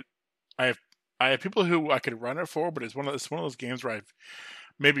play it. I have people who I could run it for, but it's one of those games where I've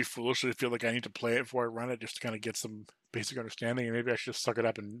maybe foolishly feel like I need to play it before I run it just to kind of get some basic understanding, and maybe I should just suck it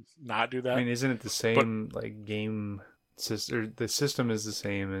up and not do that. I mean, isn't it the same like game system? The system is the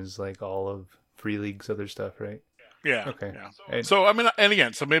same as like all of Free League's other stuff, right? Yeah. Okay. Yeah. And, So I mean, and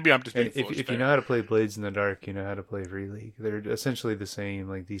again, so maybe I'm just being and if foolish you there. know how to play Blades in the Dark, you know how to play Free League. They're essentially the same,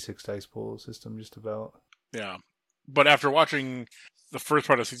 like D6 dice pool system, just about. Yeah. But after watching the first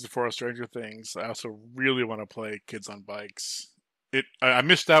part of season 4 of Stranger Things, I also really want to play Kids on Bikes. I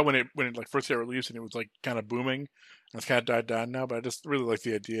missed out when it like first got released and it was like kind of booming. And it's kind of died down now, but I just really like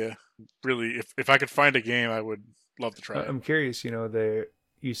the idea. Really, if I could find a game, I would love to try it. I'm curious.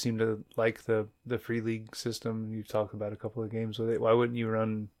 You seem to like the Free League system. You've talked about a couple of games with it. Why wouldn't you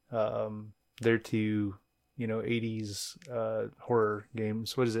run their two 80s horror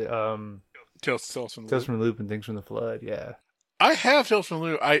games? What is it? Tales from the Tales Loop. from the Loop and Things from the Flood. Yeah. I have Tales from the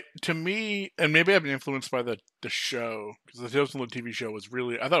Loop. To me, and maybe I've been influenced by the show because the Tales from the Loop TV show was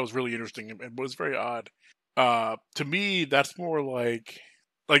I thought it was really interesting and was very odd. To me, that's more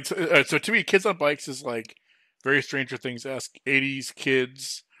so to me, Kids on Bikes is like very Stranger Things-esque 80s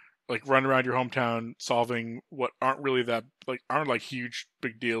kids like run around your hometown solving what aren't like huge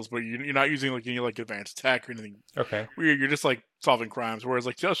big deals, but you're not using like any like advanced tech or anything Okay. weird. You're just like solving crimes. Whereas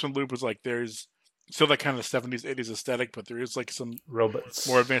like Tales from the Loop was like there's still that kind of 70s 80s aesthetic, but there is like some Robots.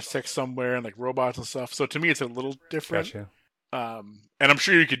 more advanced tech somewhere and like robots and stuff. So to me, it's a little different. Gotcha. And I'm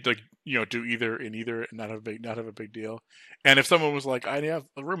sure you could like do either and not have a big deal. And if someone was like, I have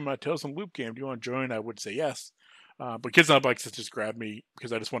a room in my Tales from the Loop game, do you want to join? I would say yes. But Kids on Bikes has just grabbed me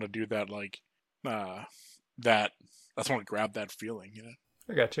because I just want to do that I just want to grab that feeling,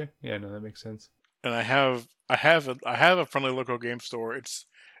 I gotcha. Yeah, no, that makes sense. And I have a friendly local game store. It's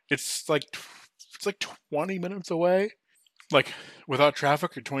like 20 minutes away, like without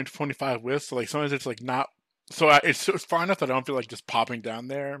traffic, or 20-25 with. So like sometimes it's like not. So it's far enough that I don't feel like just popping down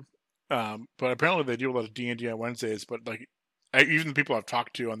there. But apparently they do a lot of D&D on Wednesdays. But like even the people I've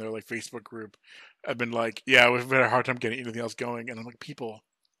talked to on their like Facebook group have been like, yeah, we've had a hard time getting anything else going. And I'm like, people,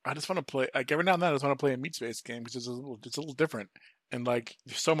 I just want to play. Like every now and then, I just want to play a meat space game because it's a little different. And like,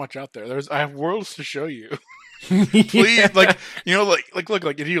 there's so much out there. I have worlds to show you. Please, like look,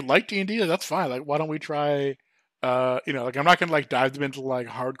 like if you like D&D, that's fine. Like, why don't we try? Like I'm not gonna like dive them into like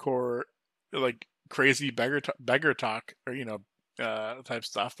hardcore, like crazy beggar talk or type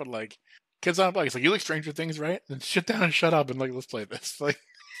stuff. But like, Kids on Bikes, like you like Stranger Things, right? Then sit down and shut up and like let's play this. Like,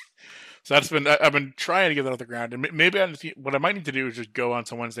 so I've been trying to get that off the ground, and maybe what I might need to do is just go on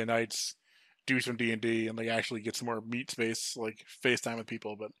some Wednesday nights, do some D&D, and like actually get some more meat space, like FaceTime with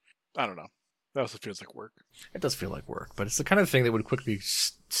people. But I don't know. That also feels like work. It does feel like work, but it's the kind of thing that would quickly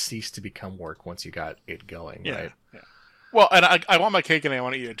cease to become work once you got it going, right? Yeah. Well, and I want my cake and I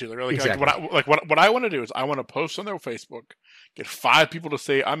want to eat it too. Like, Exactly. What I want to do is I want to post on their Facebook, get 5 people to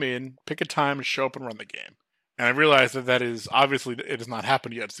say I'm in, pick a time, and show up and run the game. And I realize that is obviously it has not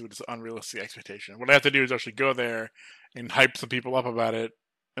happened yet, so it's an unrealistic expectation. What I have to do is actually go there and hype some people up about it,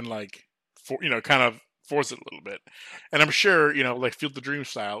 and like kind of force it a little bit. And I'm sure like Field the Dream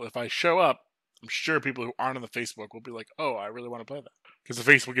style, if I show up, I'm sure people who aren't on the Facebook will be like, "Oh, I really want to play that," because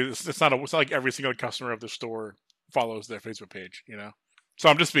the Facebook it's not like every single customer of the store follows their Facebook page, So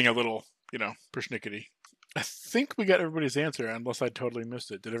I'm just being a little, persnickety. I think we got everybody's answer, unless I totally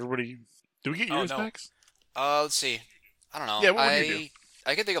missed it. Did we get yours, no. Max? Let's see. I don't know. Yeah, what would you do?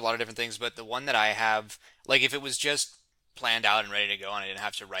 I can think of a lot of different things, but the one that I have, like if it was just planned out and ready to go and I didn't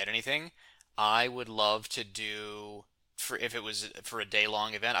have to write anything, I would love to do if it was for a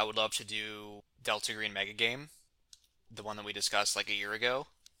day-long event, I would love to do Delta Green Mega Game, the one that we discussed like a year ago.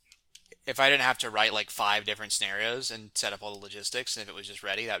 If I didn't have to write like 5 different scenarios and set up all the logistics, and if it was just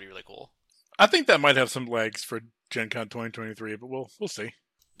ready, that'd be really cool. I think that might have some legs for Gen Con 2023, but we'll see.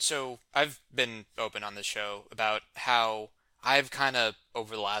 So I've been open on this show about how I've kind of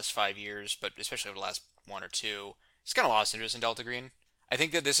over the last 5 years, but especially over the last 1 or 2, just kind of lost interest in Delta Green. I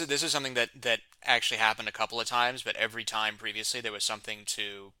think that this is something that actually happened a couple of times, but every time previously there was something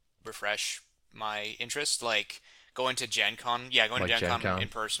to refresh my interest, like going to Gen Con. Yeah, going Like to Gen Gen Con Con. in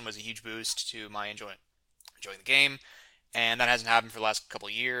person was a huge boost to my enjoying the game, and that hasn't happened for the last couple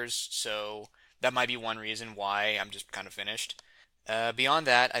of years, so that might be one reason why I'm just kind of finished. Beyond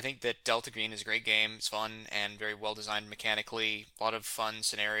that, I think that Delta Green is a great game. It's fun and very well designed mechanically. A lot of fun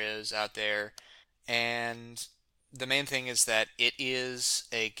scenarios out there. And the main thing is that it is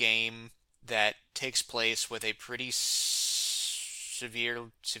a game that takes place with a pretty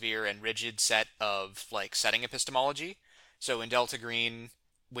severe and rigid set of like setting epistemology. So in Delta Green,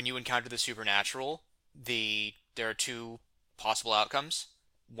 when you encounter the supernatural, there are 2 possible outcomes.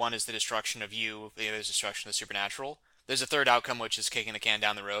 One is the destruction of you, the other is destruction of the supernatural. There's a third outcome, which is kicking the can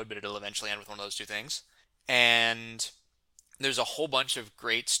down the road, but it'll eventually end with one of those 2 things. And there's a whole bunch of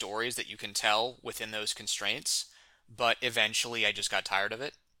great stories that you can tell within those constraints, but eventually I just got tired of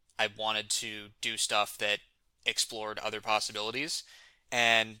it. I wanted to do stuff that explored other possibilities.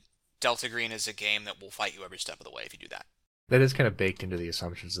 And Delta Green is a game that will fight you every step of the way if you do that. That is kind of baked into the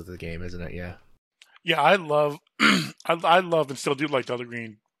assumptions of the game, isn't it? Yeah. Yeah, I love, I love and still do like Delta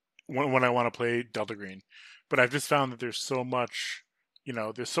Green when I want to play Delta Green, but I've just found that there's so much,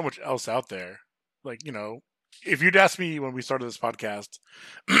 there's so much else out there. Like, if you'd asked me when we started this podcast,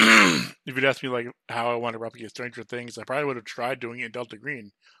 if you'd asked me like how I want to replicate Stranger Things, I probably would have tried doing it in Delta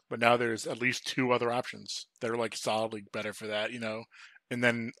Green. But now there's at least 2 other options that are like solidly better for that, And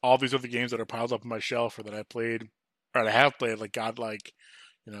then all these other games that are piled up on my shelf or that I played or that I have played, like Godlike,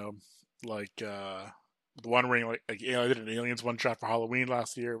 like the One Ring, like I did an Aliens one shot for Halloween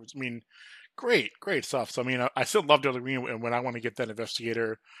last year. I mean, great stuff. So I mean, I still love Delta Green, and when I want to get that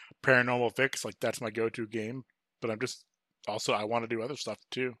investigator paranormal fix, like that's my go-to game. But I'm just also I want to do other stuff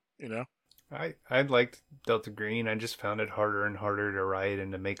too. I liked Delta Green. I just found it harder and harder to write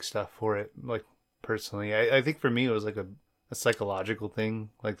and to make stuff for it. Like personally, I think for me it was like a psychological thing.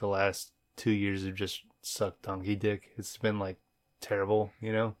 Like the last 2 years have just sucked donkey dick. It's been like terrible,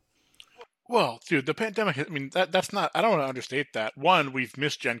 Well, dude, the pandemic. I mean, that's not. I don't want to understate that. One, we've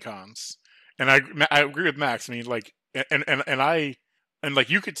missed Gen Cons, and I agree with Max. I mean, like, and like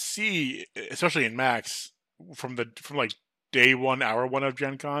you could see, especially in Max, from like day 1, hour 1 of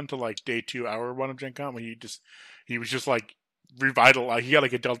Gen Con to like day 2, hour 1 of Gen Con, when he was just like revitalized. He got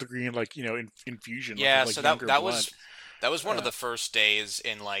like a Delta Green, like infusion. Yeah, like so younger that blood. was one of the first days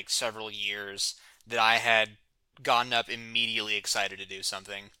in like several years that I had gotten up immediately excited to do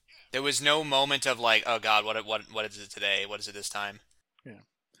something. There was no moment of like, oh God, what is it today? What is it this time? Yeah,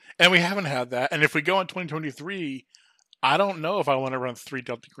 and we haven't had that. And if we go in 2023, I don't know if I want to run 3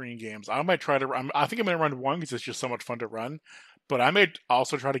 Delta Green games. I might try to. I think I'm going to run 1 because it's just so much fun to run. But I may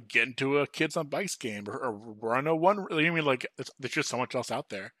also try to get into a Kids on Bikes game or run a one. I mean, like there's just so much else out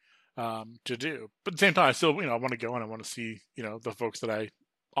there to do. But at the same time, I still I want to go and I want to see the folks that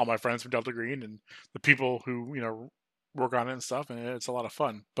all my friends from Delta Green and the people who work on it and stuff, and it's a lot of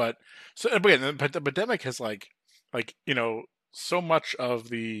fun. But the pandemic has like so much of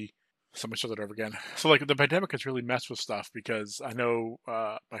the. Somebody said that over again. So like the pandemic has really messed with stuff because I know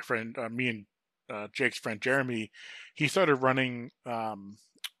my friend, me and Jake's friend Jeremy, he started running a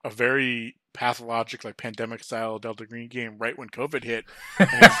very pathologic like pandemic style Delta Green game right when COVID hit,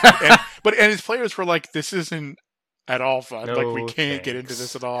 and his players were like, "This isn't at all fun. No, like we can't get into thanks.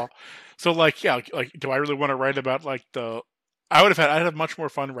 this at all." So like like do I really want to write about like I'd have much more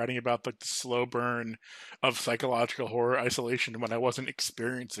fun writing about like the slow burn of psychological horror isolation when I wasn't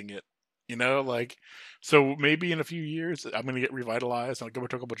experiencing it. So maybe in a few years I'm going to get revitalized. I'll go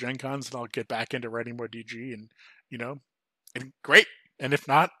to a couple of Gen Cons and I'll get back into writing more DG and great. And if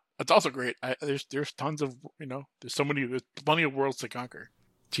not, that's also great. There's tons of, there's plenty of worlds to conquer.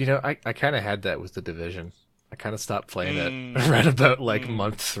 Do you know, I kind of had that with The Division. I kind of stopped playing it right about like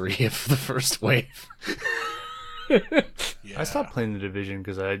month 3 of the first wave. Yeah. I stopped playing The Division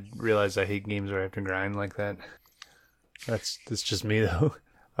because I realized I hate games where I have to grind like that. That's just me though.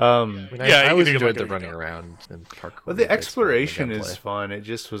 I always enjoyed the running around and parkour. Well, the exploration is fun. It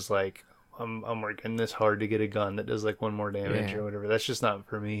just was like I'm working this hard to get a gun that does like 1 more damage or whatever. That's just not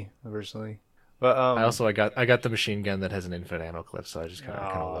for me personally. But I got the machine gun that has an infinite ammo clip, so I just kind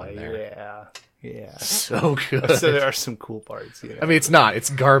of won there. Yeah, so good. So there are some cool parts. I mean, it's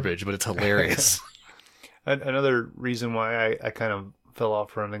garbage, but it's hilarious. Another reason why I kind of fell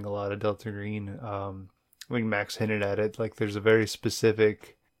off running a lot of Delta Green, I think Max hinted at it. Like, there's a very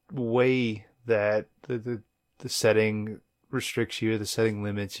specific way that the setting restricts you, the setting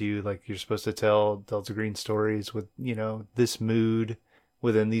limits you. Like, you're supposed to tell Delta Green stories with this mood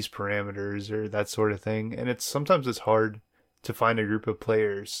within these parameters or that sort of thing. And sometimes it's hard to find a group of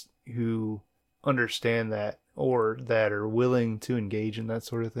players who understand that or that are willing to engage in that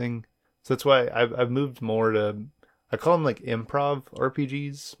sort of thing. So that's why I've moved more to, I call them like improv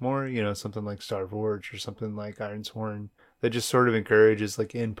RPGs more, something like Star Forge or something like Ironsworn, that just sort of encourages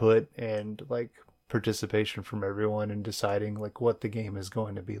like input and like participation from everyone in deciding like what the game is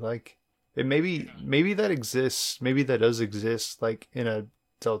going to be like. And maybe that exists, maybe that does exist like in a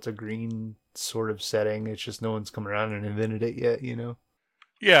Delta Green sort of setting. It's just no one's come around and invented it yet,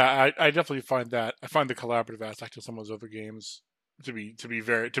 Yeah, I definitely find that. I find the collaborative aspect of some of those other games to be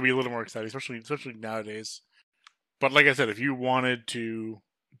a little more exciting, especially nowadays. But like I said, if you wanted to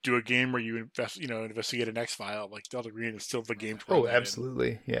do a game where you investigate an X-File, like Delta Green is still the game to run. Oh,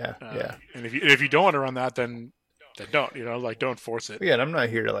 absolutely. Yeah. And if you don't want to run that, then don't, don't force it. Yeah, and I'm not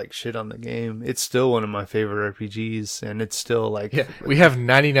here to like shit on the game. It's still one of my favorite RPGs, and it's still like we have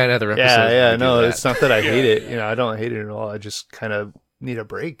 99 other episodes. No, it's not that I hate it. I don't hate it at all. I just kind of need a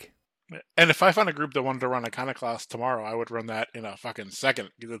break. And if I found a group that wanted to run Iconoclast tomorrow, I would run that in a fucking second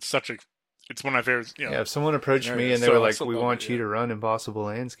because it's one of my favorites. You know, Yeah, if someone approached me scenarios. and they So were I like, still "We love want it, you yeah. to run Impossible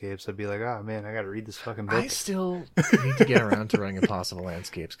Landscapes," I'd be like, "Oh man, I got to read this fucking book." I still need to get around to running Impossible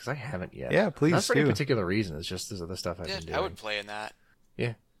Landscapes because I haven't yet. Yeah, please Not for any do. particular reason. It's just there's other stuff I've Yeah, been doing. I would play in that.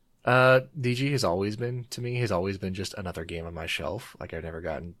 DG has always been just another game on my shelf. Like I've never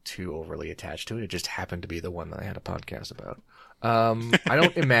gotten too overly attached to it. It just happened to be the one that I had a podcast about. I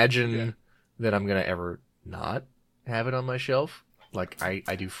don't imagine that I'm gonna ever not have it on my shelf. Like I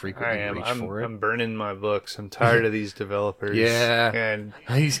do I frequently am. reach for it. I'm burning my books. I'm tired of these developers. Yeah. And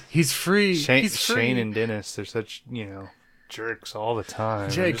He's free. Shane, He's free. Shane and Dennis, they're such, jerks all the time.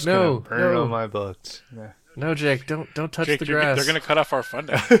 Jake, I'm just gonna no, burn no. all my books. Yeah. No, Jake, don't touch Jake, the grass. they're gonna cut off our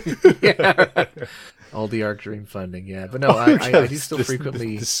funding. Yeah. All the Arc Dream funding, yeah. But no, I do still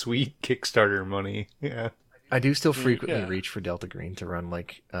frequently the sweet Kickstarter money. Yeah. I do still frequently yeah. reach for Delta Green to run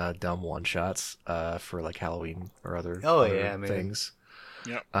like dumb one shots for like Halloween or other Yeah, man. things.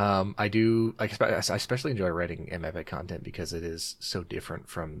 Yep. I do. I especially enjoy writing MFA content because it is so different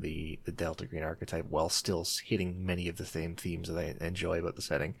from the Delta Green archetype, while still hitting many of the same themes that I enjoy about the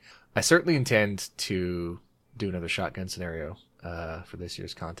setting. I certainly intend to do another shotgun scenario for this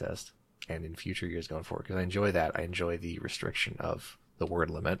year's contest and in future years going forward because I enjoy that. I enjoy the restriction of the word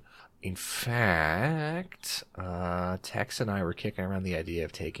limit. In fact, Tex and I were kicking around the idea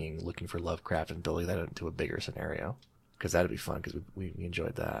of looking for Lovecraft and building that into a bigger scenario because that'd be fun because we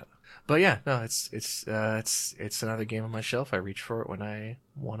enjoyed that. But yeah, no, it's another game on my shelf. I reach for it when I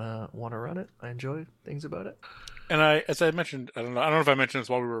wanna run it. I enjoy things about it. And as I mentioned, I don't know if I mentioned this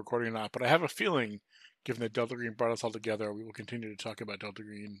while we were recording or not, but I have a feeling, given that Delta Green brought us all together, we will continue to talk about Delta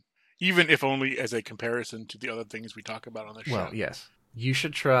Green, even if only as a comparison to the other things we talk about on the show. Well, yes. You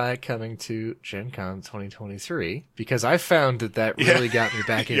should try coming to Gen Con 2023 because I found that really got me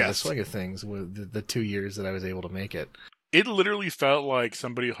back into the Yes. swing of things with the 2 years that I was able to make it. It literally felt like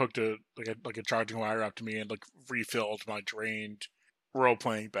somebody hooked a charging wire up to me and like refilled my drained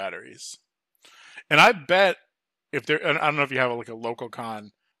role-playing batteries. And I bet if there, I don't know if you have like a local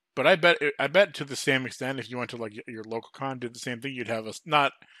con, but I bet to the same extent if you went to like your local con, did the same thing, you'd have a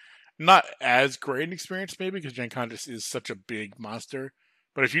not as great an experience maybe because Gen Con just is such a big monster.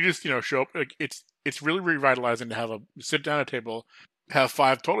 But if you just show up, like it's really revitalizing to have sit down at a table, have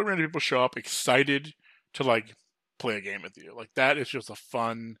 5 totally random people show up excited to like play a game with you. Like that is just a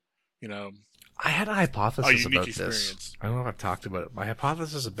fun, I had a hypothesis unique about this. experience. I don't know if I've talked about it. My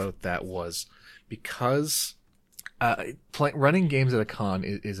hypothesis about that was because running games at a con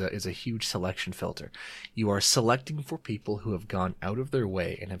is a huge selection filter. You are selecting for people who have gone out of their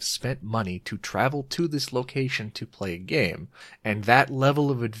way and have spent money to travel to this location to play a game, and that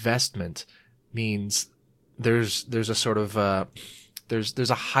level of investment means there's a sort of there's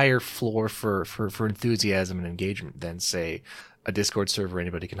a higher floor for enthusiasm and engagement than say a Discord server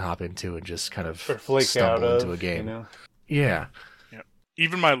anybody can hop into and just kind of Or flake stumble out into of, a game. Yeah.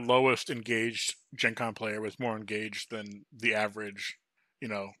 Even my lowest engaged Gen Con player was more engaged than the average,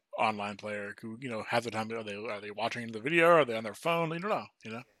 online player who, half the time are they watching the video? Are they on their phone? They don't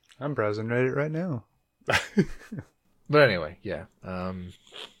know, I'm browsing Reddit right now. But anyway, yeah.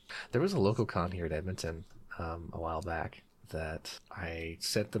 There was a local con here at Edmonton a while back that I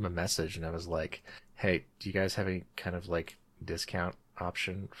sent them a message and I was like, hey, do you guys have any kind of like discount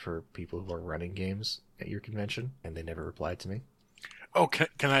option for people who are running games at your convention? And they never replied to me. Oh, can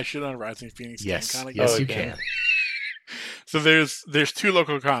I shit on Rising Phoenix Yes, Gen Con again? yes, Oh, you okay. can. So there's 2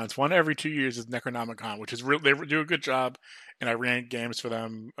 local cons. One every 2 years is Necronomicon, which is they do a good job, and I ran games for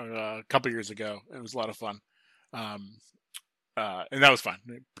them a couple years ago. It was a lot of fun, and that was fun.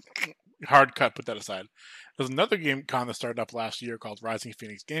 Hard cut, put that aside. There's another game con that started up last year called Rising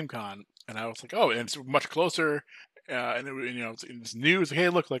Phoenix Game Con, and I was like, oh, and it's much closer. And it's new. It's like, hey,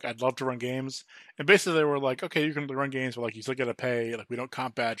 look, like I'd love to run games. And basically, they were like, okay, you can run games, but like you still got to pay. Like we don't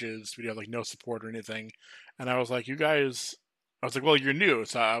comp badges. We have like no support or anything. And I was like, well, you're new,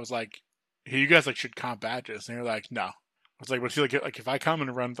 so I was like, hey, you guys like should comp badges. And they're like, no. I was like, but see, like if I come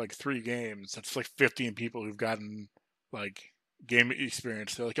and run like 3 games, that's like 15 people who've gotten like game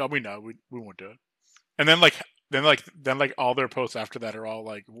experience. They're like, oh, we know, we won't do it. And then all their posts after that are all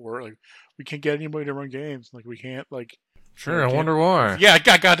like, we're like, we can't get anybody to run games. Like we can't like. Sure, I wonder why. Yeah,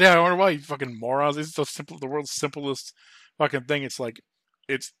 goddamn, I wonder why, you fucking morons. It's so simple, the world's simplest fucking thing. It's like,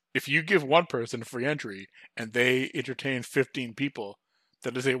 it's if you give one person free entry and they entertain 15 people,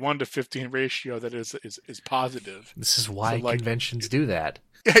 that is a 1-to-15 ratio that is positive. This is why So, like, conventions do that.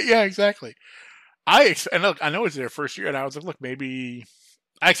 Yeah, exactly. And look, I know it's their first year, and I was like, look, maybe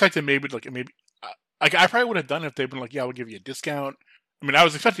I expected maybe. I probably would have done it if they'd been like, yeah, we'll give you a discount. I mean, I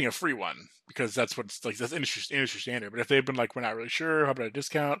was expecting a free one because that's what's like that's industry standard. But if they'd been like, we're not really sure, how about a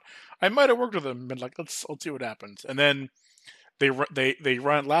discount? I might have worked with them and been like, let's see what happens. And then they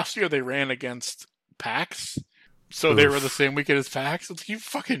run last year. They ran against PAX, so they were the same weekend as PAX. It's like, you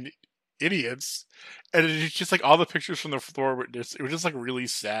fucking idiots. And it's just like all the pictures from the floor were just, it was just like really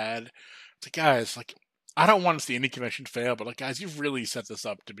sad. It's like, guys, like, I don't want to see any convention fail, but like, guys, you've really set this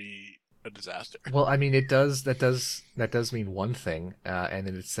up to be a disaster. Well, I mean, that does mean one thing, and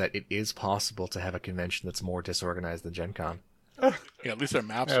it's that it is possible to have a convention that's more disorganized than Gen Con. Yeah, at least their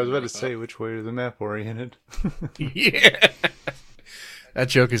maps. I was about to say, which way are the map oriented? Yeah. That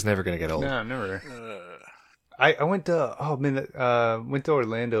joke is never going to get old. No, never. I went to went to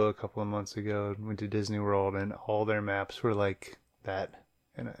Orlando a couple of months ago. Went to Disney World, and all their maps were like that.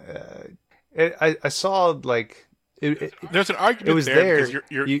 And I saw like there's an argument. It was there. Because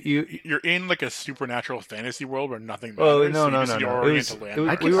you're in like a supernatural fantasy world where nothing well, matters. no.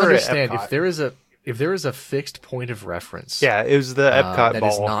 I can understand if there is a fixed point of reference. Yeah, it was the Epcot ball. That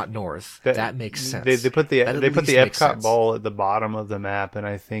is not north. That makes sense. They put the Epcot ball at the bottom of the map, and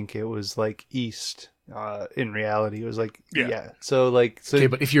I think it was like east. In reality, it was like So okay,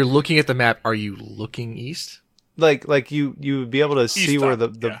 but if you're looking at the map, are you looking east? Like you would be able to see where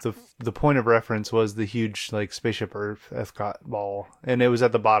up, the point of reference was the huge like Spaceship Earth Epcot ball, and it was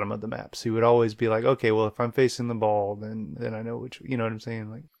at the bottom of the map. So you would always be like, okay, well if I'm facing the ball, then I know which. You know what I'm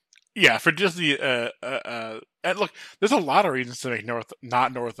saying? Like, yeah, for Disney. And look, there's a lot of reasons to make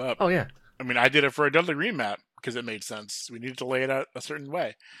not north up. Oh yeah. I mean, I did it for a Delta Green map because it made sense. We needed to lay it out a certain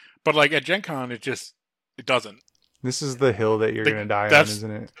way, but like at Gen Con, it doesn't. This is the hill that you're going to die on,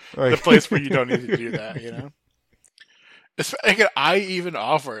 isn't it? Like, the place where you don't need to do that, you know? I even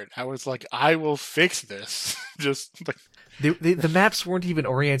offered. I was like, I will fix this. Just like the maps weren't even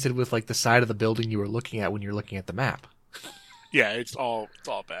oriented with like the side of the building you were looking at when you're looking at the map. Yeah, it's all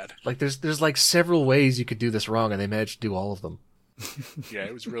bad. Like there's like several ways you could do this wrong, and they managed to do all of them. Yeah,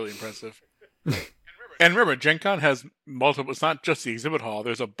 it was really impressive. And remember, Gen Con has multiple. It's not just the exhibit hall.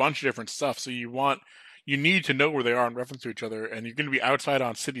 There's a bunch of different stuff. So you need to know where they are in reference to each other, and you're going to be outside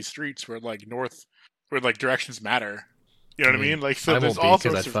on city streets where directions matter. You know what I mean? Like, so I there's won't be all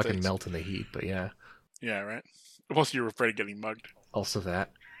because sorts I'd of fucking things. melt in the heat. But yeah. Yeah, right. Plus, you were afraid of getting mugged. Also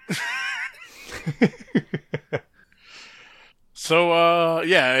that. So,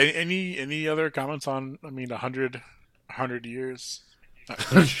 yeah. Any other comments on? I mean, 100 years. Years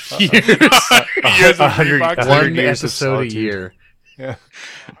of Greenbox? One years of episode a solitude. year. Yeah.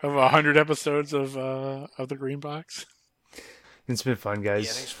 Of 100 episodes of the Green Box. It's been fun, guys.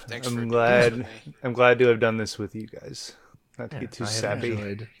 Yeah, thanks I'm for glad. doing this I'm glad to have done this with you guys. Not to Yeah, get too I have sappy.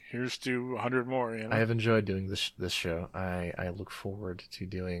 enjoyed. Here's to 100 more. You know? I have enjoyed doing this show. I look forward to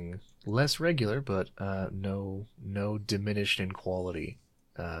doing less regular, but no diminished in quality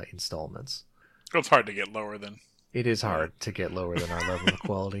installments. It's hard to get lower than. It is hard to get lower than our level of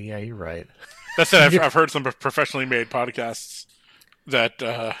quality. Yeah, you're right. That said, I've heard some professionally made podcasts that.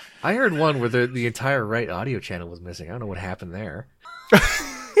 I heard one where the entire right audio channel was missing. I don't know what happened there.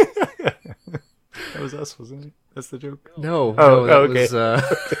 That was us, wasn't it? That's the joke. No, Oh, that okay. was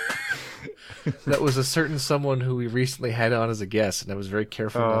that was a certain someone who we recently had on as a guest, and I was very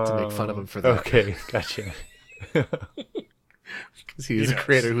careful not to make fun of him for that. Okay, gotcha. Because he is a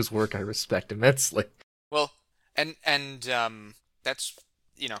creator whose work I respect immensely. Well, and that's,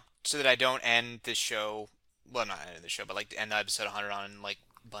 so that I don't end this show, well, not end the show, but like to end the episode 100 on like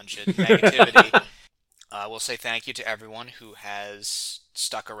a bunch of negativity. We'll say thank you to everyone who has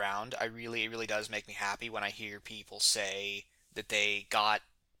stuck around. It really does make me happy when I hear people say that they got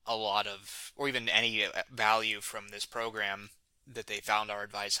a lot of, or even any value from this program, that they found our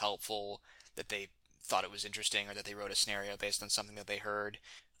advice helpful, that they thought it was interesting, or that they wrote a scenario based on something that they heard.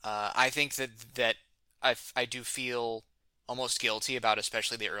 I think that I do feel almost guilty about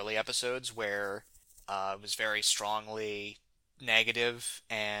especially the early episodes where it was very strongly negative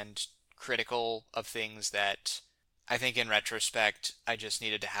and critical of things that I think in retrospect I just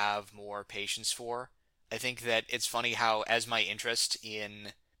needed to have more patience for. I think that it's funny how as my interest in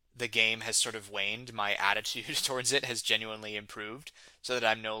the game has sort of waned, my attitude towards it has genuinely improved, so that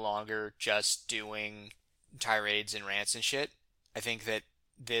I'm no longer just doing tirades and rants and shit. I think that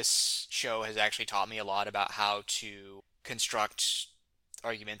this show has actually taught me a lot about how to construct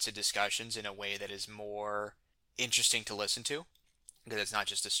arguments and discussions in a way that is more interesting to listen to, because it's not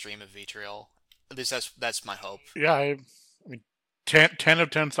just a stream of vitriol. At least that's my hope. Yeah, I mean, 10 of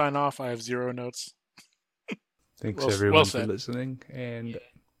 10 sign off. I have 0 notes. Thanks Well everyone said. for listening, and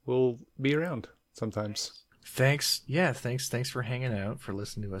we'll be around sometimes. Thanks for hanging out, for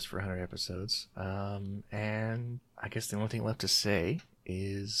listening to us for 100 episodes. And I guess the only thing left to say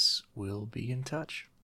is we'll be in touch.